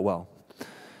work out well.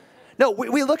 No,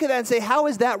 we look at that and say, how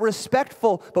is that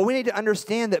respectful? But we need to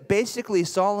understand that basically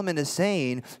Solomon is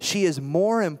saying she is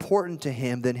more important to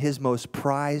him than his most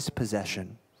prized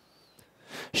possession.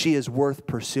 She is worth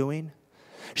pursuing.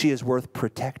 She is worth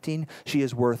protecting. She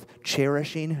is worth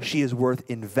cherishing. She is worth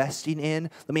investing in.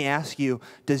 Let me ask you,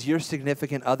 does your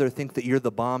significant other think that you're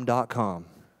the bomb.com?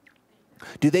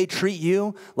 Do they treat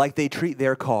you like they treat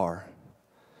their car?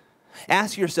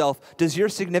 Ask yourself, does your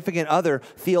significant other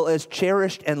feel as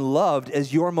cherished and loved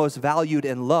as your most valued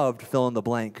and loved fill in the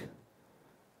blank?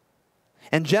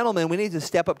 And gentlemen, we need to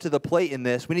step up to the plate in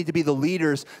this. We need to be the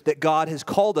leaders that God has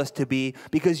called us to be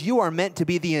because you are meant to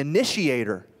be the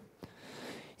initiator.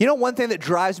 You know, one thing that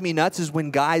drives me nuts is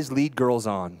when guys lead girls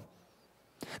on.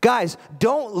 Guys,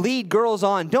 don't lead girls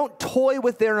on. Don't toy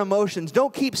with their emotions.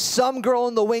 Don't keep some girl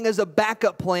in the wing as a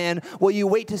backup plan while you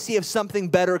wait to see if something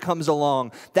better comes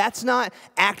along. That's not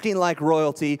acting like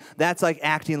royalty. That's like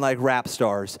acting like rap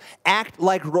stars. Act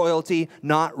like royalty,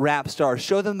 not rap stars.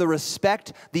 Show them the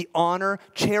respect, the honor.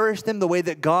 Cherish them the way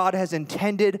that God has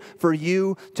intended for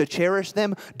you to cherish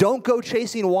them. Don't go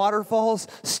chasing waterfalls.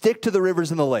 Stick to the rivers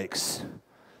and the lakes.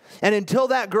 And until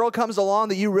that girl comes along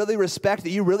that you really respect, that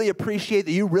you really appreciate,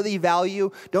 that you really value,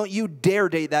 don't you dare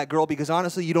date that girl because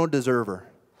honestly, you don't deserve her.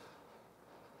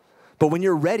 But when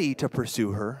you're ready to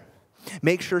pursue her,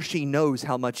 make sure she knows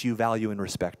how much you value and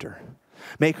respect her.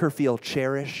 Make her feel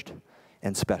cherished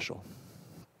and special.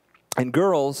 And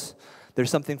girls,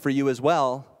 there's something for you as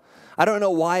well. I don't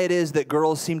know why it is that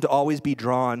girls seem to always be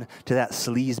drawn to that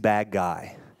sleazebag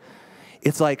guy.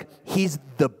 It's like he's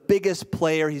the biggest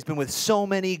player. He's been with so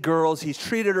many girls. He's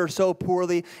treated her so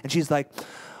poorly. And she's like,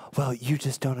 well, you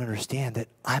just don't understand that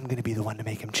I'm going to be the one to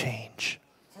make him change.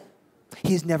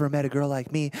 He's never met a girl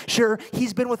like me. Sure,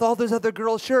 he's been with all those other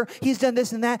girls. Sure, he's done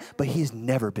this and that. But he's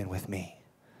never been with me.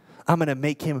 I'm going to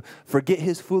make him forget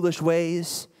his foolish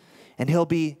ways. And he'll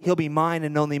be mine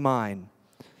and only mine.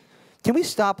 Can we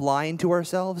stop lying to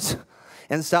ourselves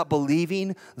and stop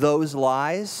believing those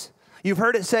lies? You've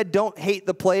heard it said, don't hate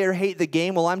the player, hate the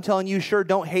game. Well, I'm telling you, sure,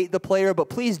 don't hate the player,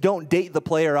 but please don't date the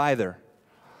player either.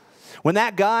 When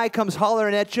that guy comes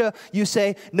hollering at you, you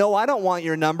say, no, I don't want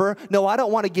your number. No, I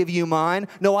don't want to give you mine.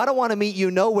 No, I don't want to meet you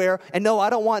nowhere. And no,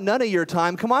 I don't want none of your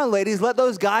time. Come on, ladies, let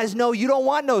those guys know you don't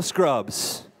want no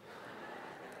scrubs.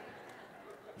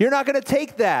 You're not going to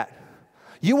take that.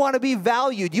 You want to be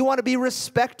valued. You want to be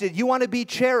respected. You want to be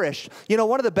cherished. You know,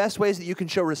 one of the best ways that you can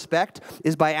show respect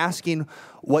is by asking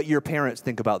what your parents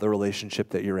think about the relationship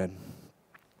that you're in.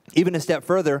 Even a step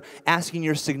further, asking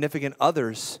your significant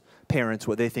other's parents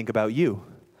what they think about you.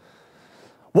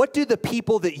 What do the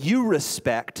people that you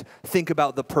respect think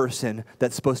about the person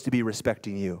that's supposed to be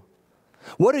respecting you?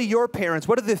 What do your parents,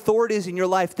 what do the authorities in your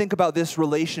life think about this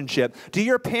relationship? Do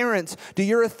your parents, do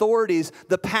your authorities,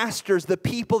 the pastors, the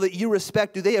people that you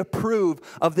respect, do they approve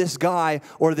of this guy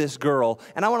or this girl?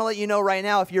 And I want to let you know right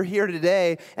now, if you're here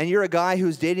today and you're a guy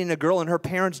who's dating a girl and her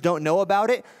parents don't know about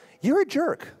it, you're a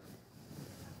jerk.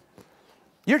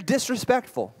 You're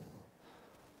disrespectful.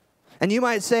 And you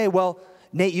might say, well,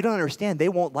 Nate, you don't understand. They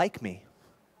won't like me.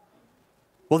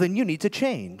 Well, then you need to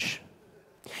change.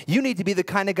 You need to be the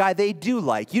kind of guy they do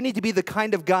like. You need to be the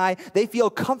kind of guy they feel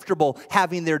comfortable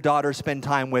having their daughter spend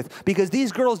time with, because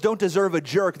these girls don't deserve a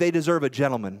jerk. They deserve a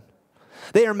gentleman.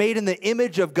 They are made in the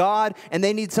image of God, and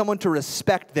they need someone to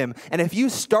respect them. And if you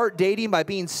start dating by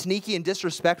being sneaky and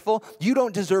disrespectful, you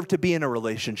don't deserve to be in a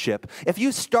relationship. If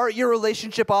you start your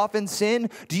relationship off in sin,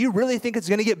 do you really think it's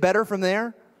going to get better from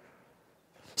there?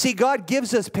 See, God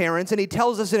gives us parents, and he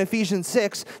tells us in Ephesians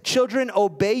 6, children,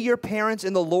 obey your parents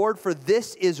in the Lord, for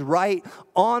this is right.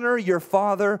 Honor your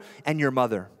father and your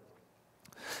mother.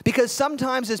 Because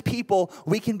sometimes as people,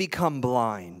 we can become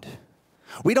blind.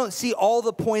 We don't see all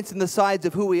the points and the sides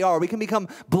of who we are. We can become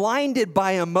blinded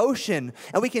by emotion,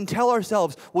 and we can tell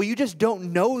ourselves, well, you just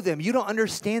don't know them. You don't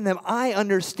understand them. I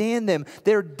understand them.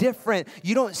 They're different.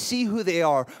 You don't see who they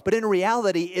are. But in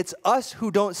reality, it's us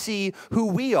who don't see who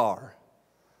we are.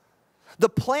 The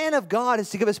plan of God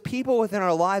is to give us people within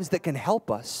our lives that can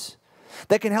help us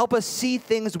see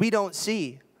things we don't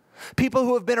see. People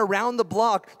who have been around the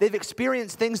block, they've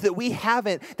experienced things that we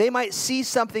haven't. They might see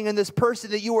something in this person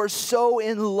that you are so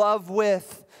in love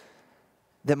with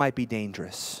that might be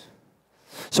dangerous.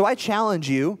 So I challenge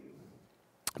you,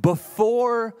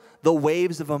 before the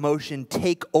waves of emotion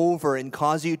take over and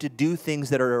cause you to do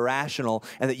things that are irrational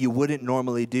and that you wouldn't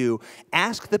normally do,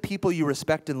 ask the people you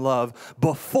respect and love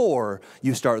before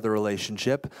you start the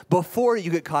relationship, before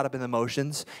you get caught up in the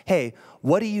emotions. Hey,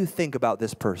 what do you think about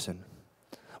this person?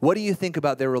 What do you think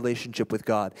about their relationship with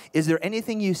God? Is there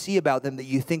anything you see about them that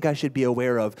you think I should be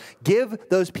aware of? Give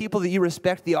those people that you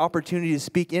respect the opportunity to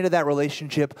speak into that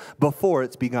relationship before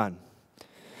it's begun.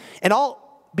 And I'll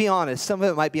be honest, some of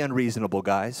it might be unreasonable,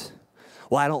 guys.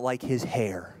 Well, I don't like his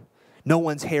hair. No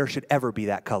one's hair should ever be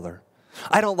that color.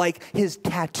 I don't like his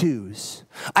tattoos.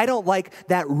 I don't like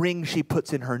that ring she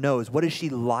puts in her nose. What is she,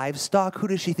 livestock? Who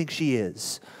does she think she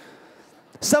is?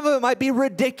 Some of it might be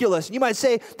ridiculous. You might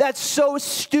say, that's so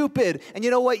stupid. And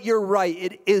you know what? You're right.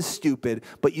 It is stupid.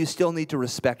 But you still need to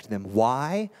respect them.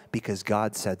 Why? Because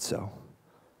God said so.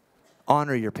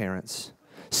 Honor your parents.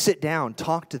 Sit down,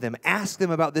 talk to them, ask them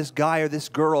about this guy or this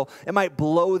girl. It might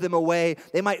blow them away.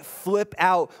 They might flip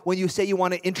out when you say you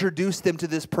want to introduce them to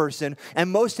this person.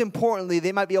 And most importantly,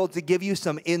 they might be able to give you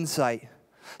some insight,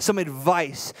 some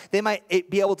advice. They might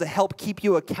be able to help keep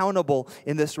you accountable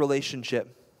in this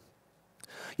relationship.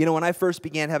 You know, when I first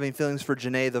began having feelings for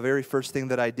Janae, the very first thing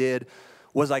that I did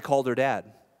was I called her dad.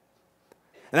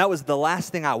 And that was the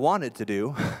last thing I wanted to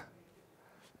do.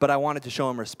 But I wanted to show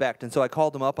him respect. And so I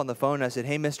called him up on the phone and I said,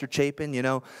 hey, Mr. Chapin, you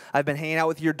know, I've been hanging out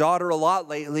with your daughter a lot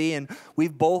lately, and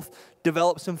we've both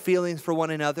developed some feelings for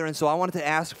one another. And so I wanted to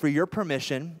ask for your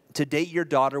permission to date your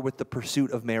daughter with the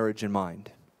pursuit of marriage in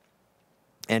mind.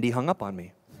 And he hung up on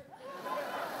me.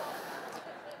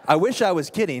 I wish I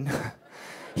was kidding.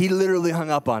 He literally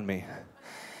hung up on me.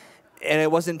 And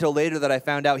it wasn't until later that I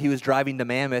found out he was driving to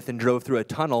Mammoth and drove through a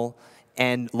tunnel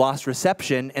and lost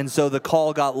reception, and so the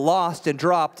call got lost and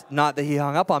dropped. Not that he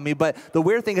hung up on me, but the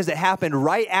weird thing is it happened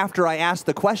right after I asked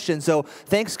the question, so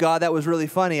thanks, God, that was really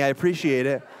funny. I appreciate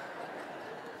it.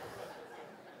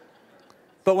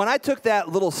 But when I took that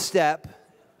little step,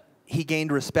 he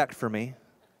gained respect for me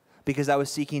because I was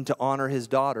seeking to honor his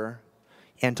daughter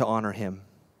and to honor him.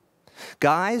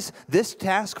 Guys, this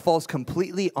task falls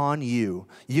completely on you.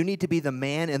 You need to be the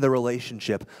man in the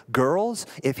relationship. Girls,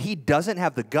 if he doesn't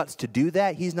have the guts to do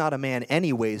that, he's not a man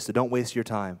anyways, so don't waste your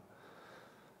time.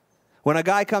 When a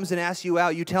guy comes and asks you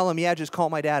out, you tell him, yeah, just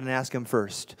call my dad and ask him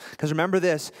first. Because remember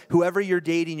this, whoever you're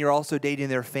dating, you're also dating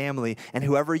their family. And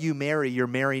whoever you marry, you're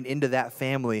marrying into that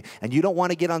family. And you don't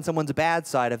want to get on someone's bad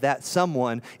side if that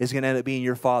someone is going to end up being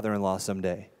your father-in-law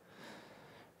someday.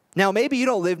 Now, maybe you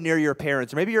don't live near your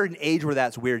parents, or maybe you're at an age where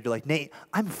that's weird. You're like, Nate,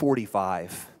 I'm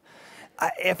 45.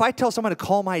 If I tell someone to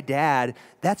call my dad,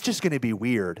 that's just going to be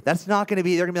weird. That's not going to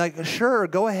be, they're going to be like, sure,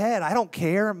 go ahead. I don't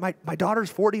care. My daughter's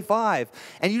 45.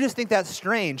 And you just think that's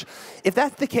strange. If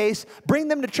that's the case, bring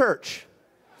them to church.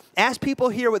 Ask people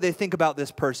here what they think about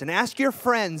this person. Ask your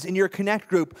friends in your Connect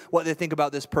group what they think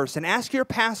about this person. Ask your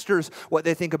pastors what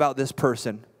they think about this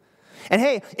person. And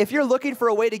hey, if you're looking for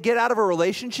a way to get out of a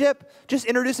relationship, just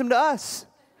introduce him to us.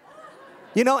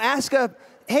 You know, ask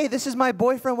hey, this is my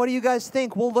boyfriend. What do you guys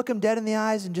think? We'll look him dead in the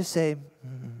eyes and just say,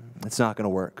 it's not going to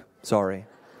work. Sorry.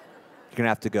 You're going to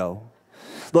have to go.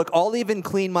 Look, I'll even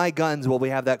clean my guns while we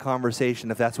have that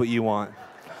conversation if that's what you want.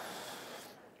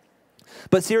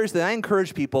 But seriously, I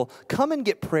encourage people, come and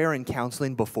get prayer and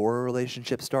counseling before a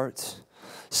relationship starts.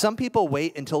 Some people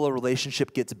wait until a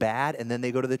relationship gets bad and then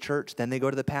they go to the church, then they go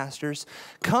to the pastors.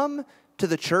 Come to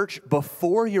the church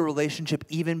before your relationship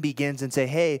even begins and say,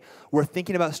 hey, we're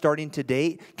thinking about starting to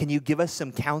date. Can you give us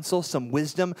some counsel, some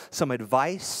wisdom, some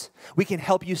advice? We can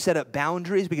help you set up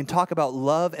boundaries. We can talk about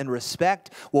love and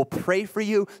respect. We'll pray for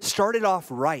you. Start it off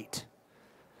right.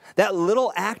 That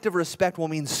little act of respect will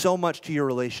mean so much to your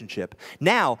relationship.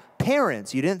 Now,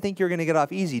 parents, you didn't think you were going to get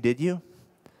off easy, did you?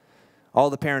 All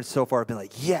the parents so far have been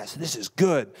like, yes, this is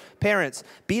good. Parents,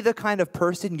 be the kind of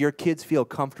person your kids feel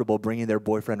comfortable bringing their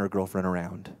boyfriend or girlfriend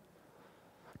around.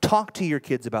 Talk to your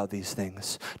kids about these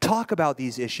things. Talk about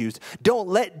these issues. Don't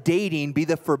let dating be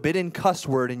the forbidden cuss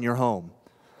word in your home.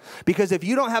 Because if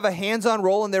you don't have a hands-on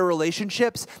role in their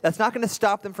relationships, that's not going to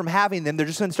stop them from having them. They're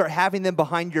just going to start having them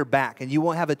behind your back, and you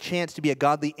won't have a chance to be a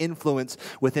godly influence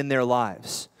within their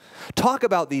lives. Talk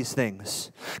about these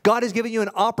things. God has given you an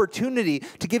opportunity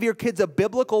to give your kids a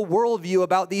biblical worldview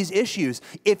about these issues.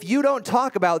 If you don't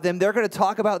talk about them, they're going to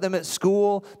talk about them at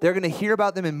school. They're going to hear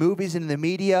about them in movies and in the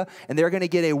media, and they're going to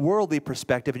get a worldly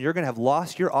perspective, and you're going to have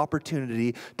lost your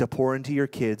opportunity to pour into your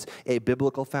kids a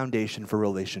biblical foundation for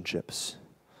relationships.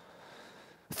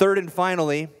 Third and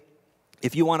finally,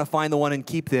 if you want to find the one and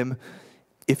keep them,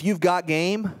 if you've got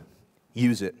game,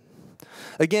 use it.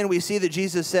 Again, we see that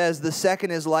Jesus says, the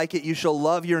second is like it, you shall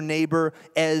love your neighbor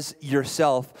as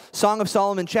yourself. Song of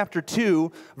Solomon chapter 2,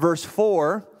 verse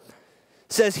 4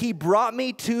 says, he brought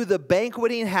me to the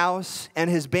banqueting house, and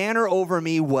his banner over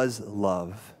me was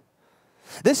love.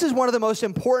 This is one of the most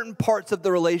important parts of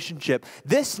the relationship.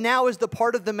 This now is the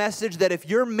part of the message that if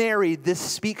you're married, this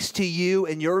speaks to you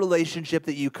and your relationship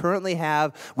that you currently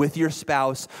have with your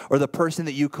spouse or the person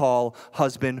that you call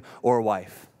husband or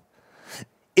wife.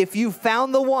 If you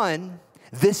found the one,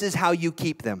 this is how you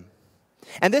keep them.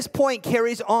 And this point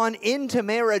carries on into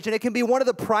marriage, and it can be one of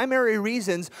the primary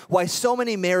reasons why so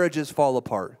many marriages fall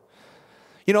apart.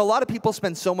 You know, a lot of people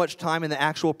spend so much time in the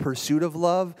actual pursuit of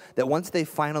love that once they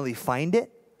finally find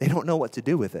it, they don't know what to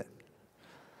do with it.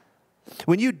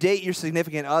 When you date your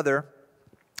significant other,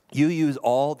 you use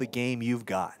all the game you've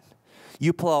got.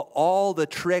 You pull out all the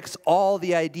tricks, all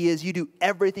the ideas. You do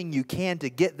everything you can to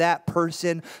get that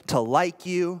person to like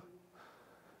you.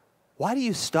 Why do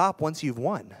you stop once you've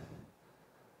won?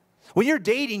 When you're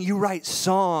dating, you write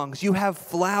songs, you have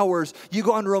flowers, you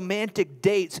go on romantic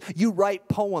dates, you write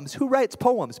poems. Who writes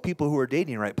poems? People who are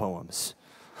dating write poems.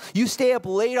 You stay up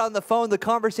late on the phone, the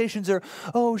conversations are,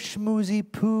 oh, schmoozy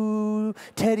poo,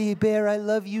 teddy bear, I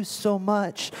love you so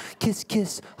much. Kiss,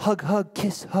 kiss, hug, hug,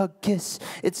 kiss, hug, kiss.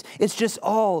 It's just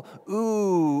all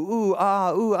ooh,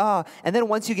 ah. And then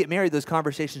once you get married, those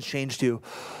conversations change to,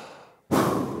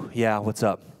 yeah, what's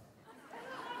up?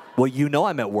 Well, you know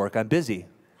I'm at work, I'm busy.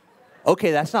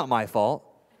 Okay, that's not my fault.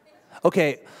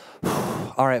 Okay,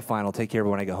 all right, fine, I'll take care of it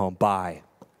when I get home. Bye.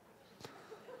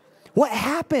 What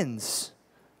happens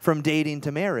from dating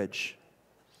to marriage?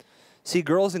 See,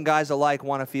 girls and guys alike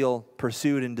want to feel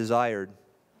pursued and desired,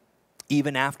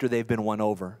 even after they've been won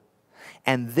over.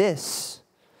 And this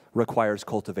requires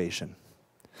cultivation.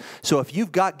 So if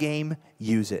you've got game,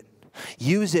 use it.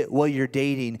 Use it while you're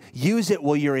dating. Use it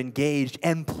while you're engaged.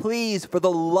 And please, for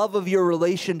the love of your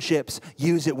relationships,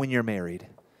 use it when you're married.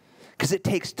 Because it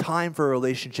takes time for a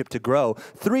relationship to grow.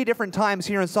 3 different times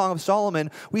here in Song of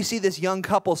Solomon, we see this young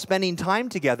couple spending time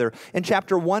together. In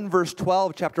chapter 1, verse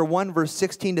 12, chapter 1, verse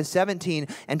 16 to 17,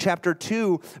 and chapter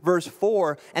 2, verse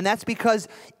 4. And that's because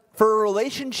for a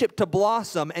relationship to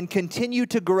blossom and continue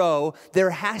to grow,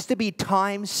 there has to be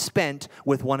time spent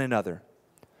with one another.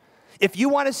 If you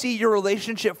want to see your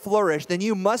relationship flourish, then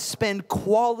you must spend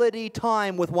quality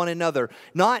time with one another.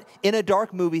 Not in a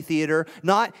dark movie theater,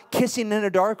 not kissing in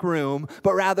a dark room,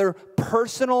 but rather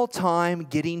personal time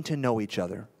getting to know each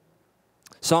other.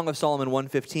 Song of Solomon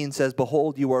 1:15 says,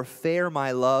 behold, you are fair,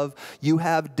 my love. You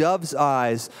have dove's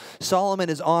eyes. Solomon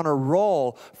is on a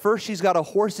roll. First she's got a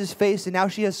horse's face, and now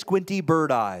she has squinty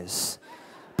bird eyes.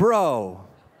 Bro,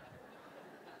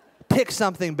 pick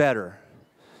something better.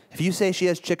 If you say she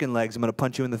has chicken legs, I'm going to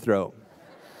punch you in the throat.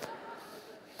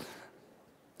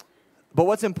 But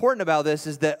what's important about this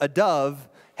is that a dove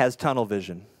has tunnel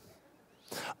vision.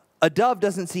 A dove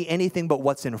doesn't see anything but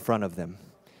what's in front of them.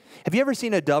 Have you ever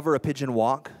seen a dove or a pigeon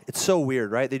walk? It's so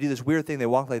weird, right? They do this weird thing. They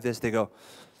walk like this. They go.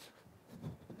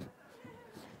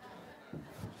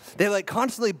 They like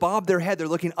constantly bob their head. They're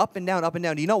looking up and down, up and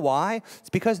down. Do you know why? It's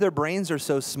because their brains are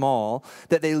so small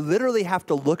that they literally have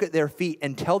to look at their feet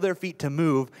and tell their feet to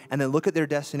move, and then look at their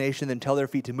destination and tell their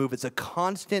feet to move. It's a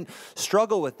constant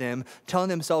struggle with them, telling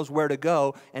themselves where to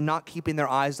go and not keeping their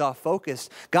eyes off focus.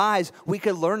 Guys, we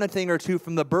could learn a thing or two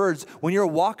from the birds. When you're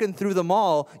walking through the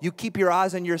mall, you keep your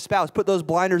eyes on your spouse. Put those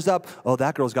blinders up. Oh,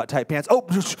 that girl's got tight pants. Oh,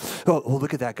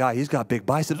 look at that guy. He's got big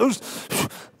biceps.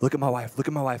 Look at my wife. Look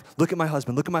at my wife. Look at my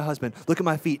husband. Look at my husband. Look at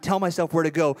my feet. Tell myself where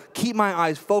to go. Keep my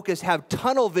eyes focused. Have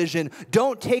tunnel vision.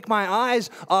 Don't take my eyes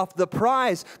off the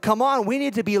prize. Come on, we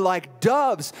need to be like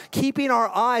doves, keeping our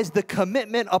eyes, the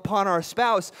commitment upon our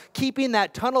spouse, keeping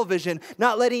that tunnel vision,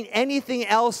 not letting anything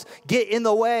else get in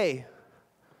the way.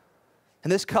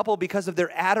 And this couple, because of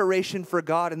their adoration for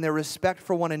God and their respect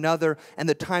for one another and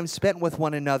the time spent with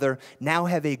one another, now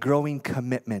have a growing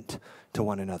commitment to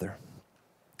one another.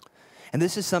 And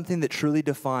this is something that truly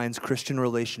defines Christian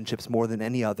relationships more than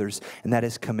any others, and that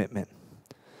is commitment.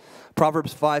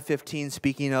 Proverbs 5:15,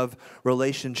 speaking of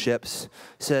relationships,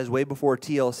 says way before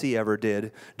TLC ever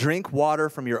did, drink water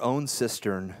from your own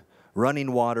cistern,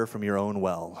 running water from your own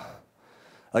well.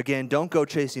 Again, don't go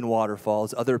chasing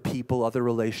waterfalls, other people, other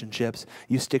relationships.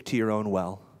 You stick to your own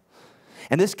well.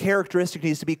 And this characteristic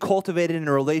needs to be cultivated in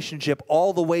a relationship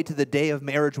all the way to the day of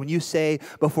marriage, when you say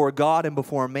before God and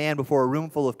before man, before a room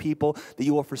full of people, that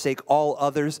you will forsake all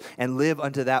others and live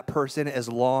unto that person as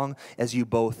long as you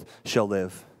both shall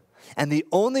live. And the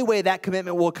only way that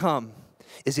commitment will come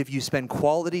is if you spend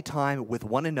quality time with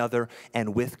one another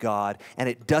and with God. And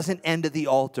it doesn't end at the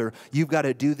altar. You've got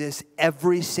to do this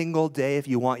every single day if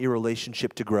you want your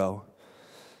relationship to grow.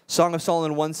 Song of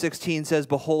Solomon 1:16 says,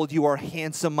 behold, you are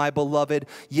handsome, my beloved.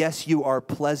 Yes, you are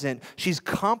pleasant. She's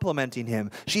complimenting him.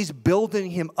 She's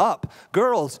building him up.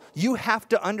 Girls, you have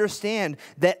to understand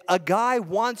that a guy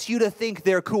wants you to think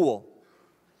they're cool.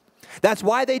 That's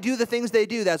why they do the things they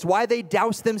do. That's why they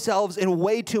douse themselves in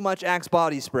way too much Axe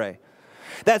body spray.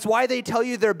 That's why they tell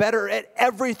you they're better at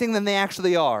everything than they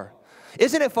actually are.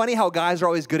 Isn't it funny how guys are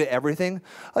always good at everything?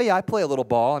 Oh yeah, I play a little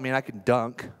ball. I mean, I can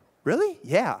dunk. Really?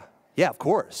 Yeah. Yeah, of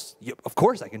course. Yeah, of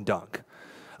course I can dunk.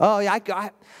 Oh, yeah,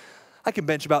 I can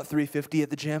bench about 350 at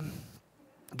the gym,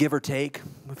 give or take,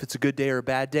 if it's a good day or a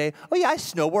bad day. Oh, yeah, I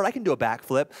snowboard. I can do a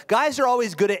backflip. Guys are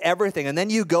always good at everything, and then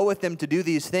you go with them to do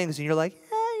these things, and you're like,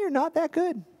 you're not that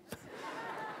good.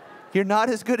 You're not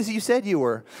as good as you said you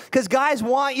were. Because guys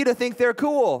want you to think they're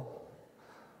cool.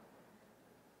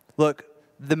 Look,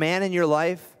 the man in your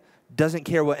life doesn't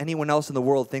care what anyone else in the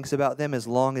world thinks about them as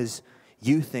long as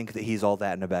you think that he's all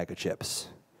that in a bag of chips.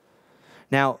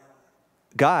 Now,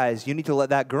 guys, you need to let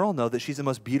that girl know that she's the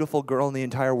most beautiful girl in the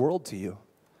entire world to you.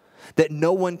 That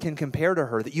no one can compare to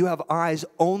her. That you have eyes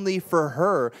only for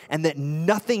her. And that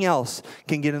nothing else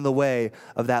can get in the way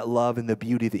of that love and the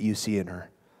beauty that you see in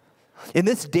her. In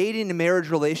this dating and marriage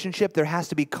relationship, there has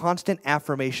to be constant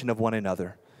affirmation of one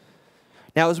another.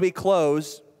 Now, as we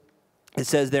close, it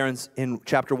says there in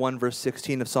chapter 1, verse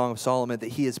 16 of Song of Solomon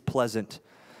that he is pleasant.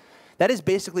 That is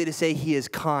basically to say he is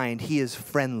kind, he is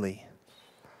friendly.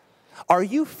 Are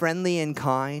you friendly and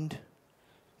kind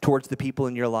towards the people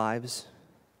in your lives?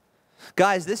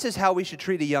 Guys, this is how we should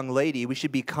treat a young lady. We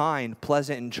should be kind,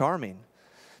 pleasant, and charming.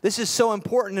 This is so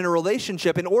important in a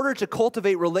relationship. In order to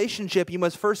cultivate relationship, you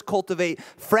must first cultivate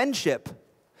friendship.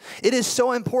 It is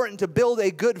so important to build a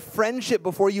good friendship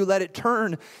before you let it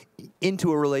turn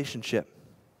into a relationship.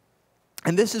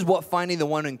 And this is what finding the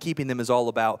one and keeping them is all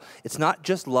about. It's not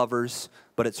just lovers,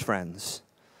 but it's friends.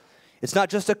 It's not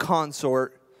just a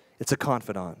consort, it's a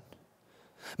confidant.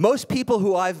 Most people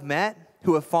who I've met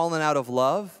who have fallen out of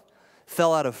love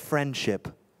fell out of friendship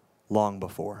long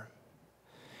before.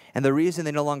 And the reason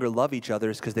they no longer love each other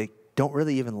is because they don't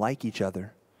really even like each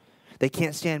other. They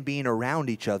can't stand being around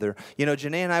each other. You know,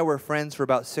 Janae and I were friends for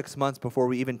about 6 months before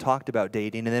we even talked about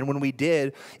dating. And then when we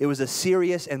did, it was a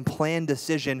serious and planned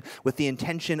decision with the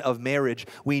intention of marriage.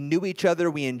 We knew each other,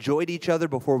 we enjoyed each other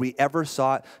before we ever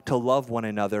sought to love one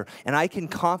another. And I can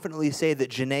confidently say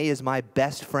that Janae is my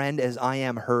best friend as I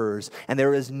am hers. And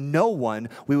there is no one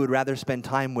we would rather spend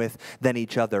time with than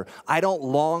each other. I don't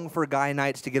long for guy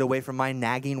nights to get away from my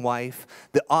nagging wife.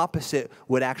 The opposite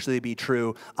would actually be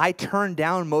true. I turn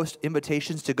down most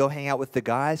invitations to go hang out with the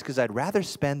guys because I'd rather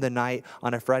spend the night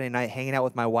on a Friday night hanging out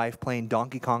with my wife playing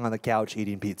Donkey Kong on the couch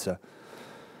eating pizza.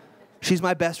 She's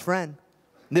my best friend.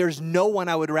 There's no one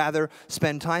I would rather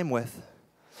spend time with.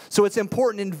 So it's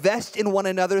important to invest in one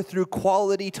another through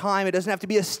quality time. It doesn't have to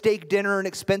be a steak dinner, an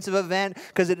expensive event,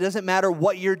 because it doesn't matter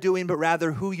what you're doing, but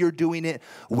rather who you're doing it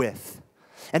with.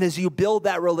 And as you build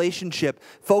that relationship,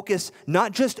 focus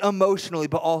not just emotionally,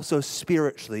 but also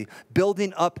spiritually,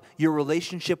 building up your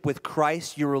relationship with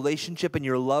Christ, your relationship and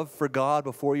your love for God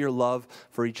before your love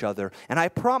for each other. And I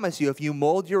promise you, if you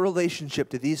mold your relationship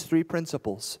to these three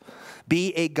principles,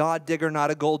 be a God digger,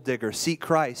 not a gold digger. Seek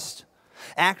Christ.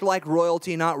 Act like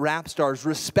royalty, not rap stars.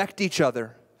 Respect each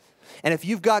other. And if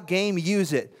you've got game,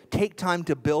 use it. Take time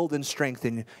to build and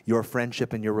strengthen your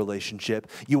friendship and your relationship.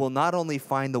 You will not only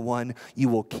find the one, you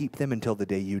will keep them until the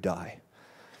day you die.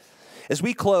 As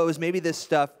we close, maybe this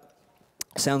stuff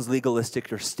sounds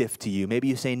legalistic or stiff to you. Maybe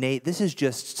you say, Nate, this is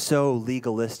just so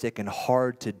legalistic and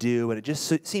hard to do, and it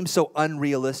just seems so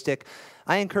unrealistic.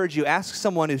 I encourage you, ask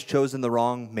someone who's chosen the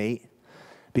wrong mate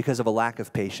because of a lack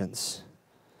of patience,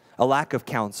 a lack of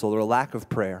counsel, or a lack of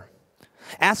prayer.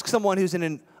 Ask someone who's in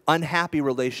an unhappy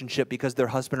relationship because their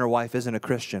husband or wife isn't a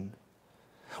Christian.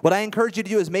 What I encourage you to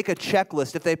do is make a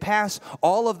checklist. If they pass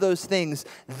all of those things,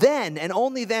 then and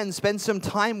only then spend some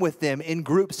time with them in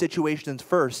group situations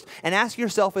first. And ask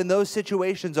yourself in those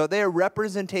situations, are they a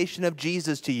representation of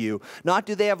Jesus to you? Not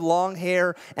do they have long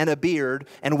hair and a beard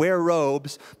and wear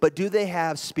robes, but do they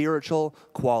have spiritual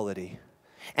quality?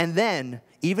 And then,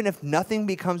 even if nothing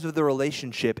becomes of the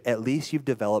relationship, at least you've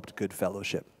developed good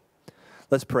fellowship.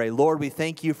 Let's pray. Lord, we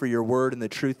thank you for your word and the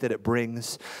truth that it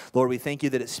brings. Lord, we thank you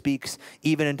that it speaks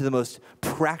even into the most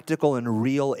practical and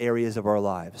real areas of our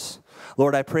lives.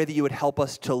 Lord, I pray that you would help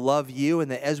us to love you, and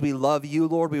that as we love you,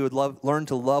 Lord, we would learn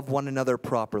to love one another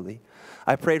properly.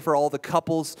 I prayed for all the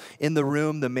couples in the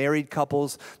room, the married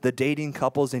couples, the dating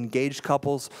couples, engaged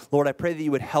couples. Lord, I pray that you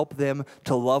would help them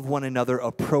to love one another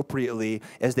appropriately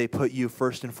as they put you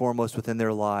first and foremost within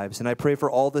their lives. And I pray for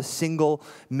all the single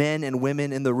men and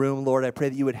women in the room, Lord, I pray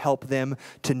that you would help them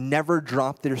to never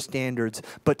drop their standards,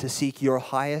 but to seek your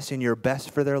highest and your best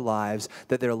for their lives,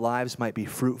 that their lives might be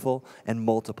fruitful and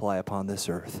multiply upon this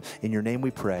earth. In your name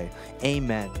we pray.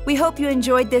 Amen. We hope you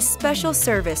enjoyed this special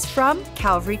service from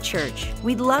Calvary Church.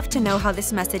 We'd love to know how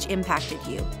this message impacted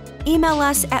you. Email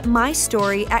us at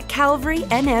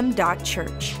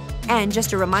mystory@calvarynm.church. And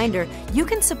just a reminder, you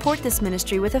can support this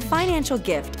ministry with a financial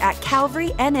gift at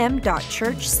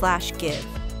calvarynm.church/give.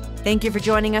 Thank you for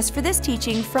joining us for this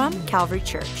teaching from Calvary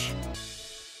Church.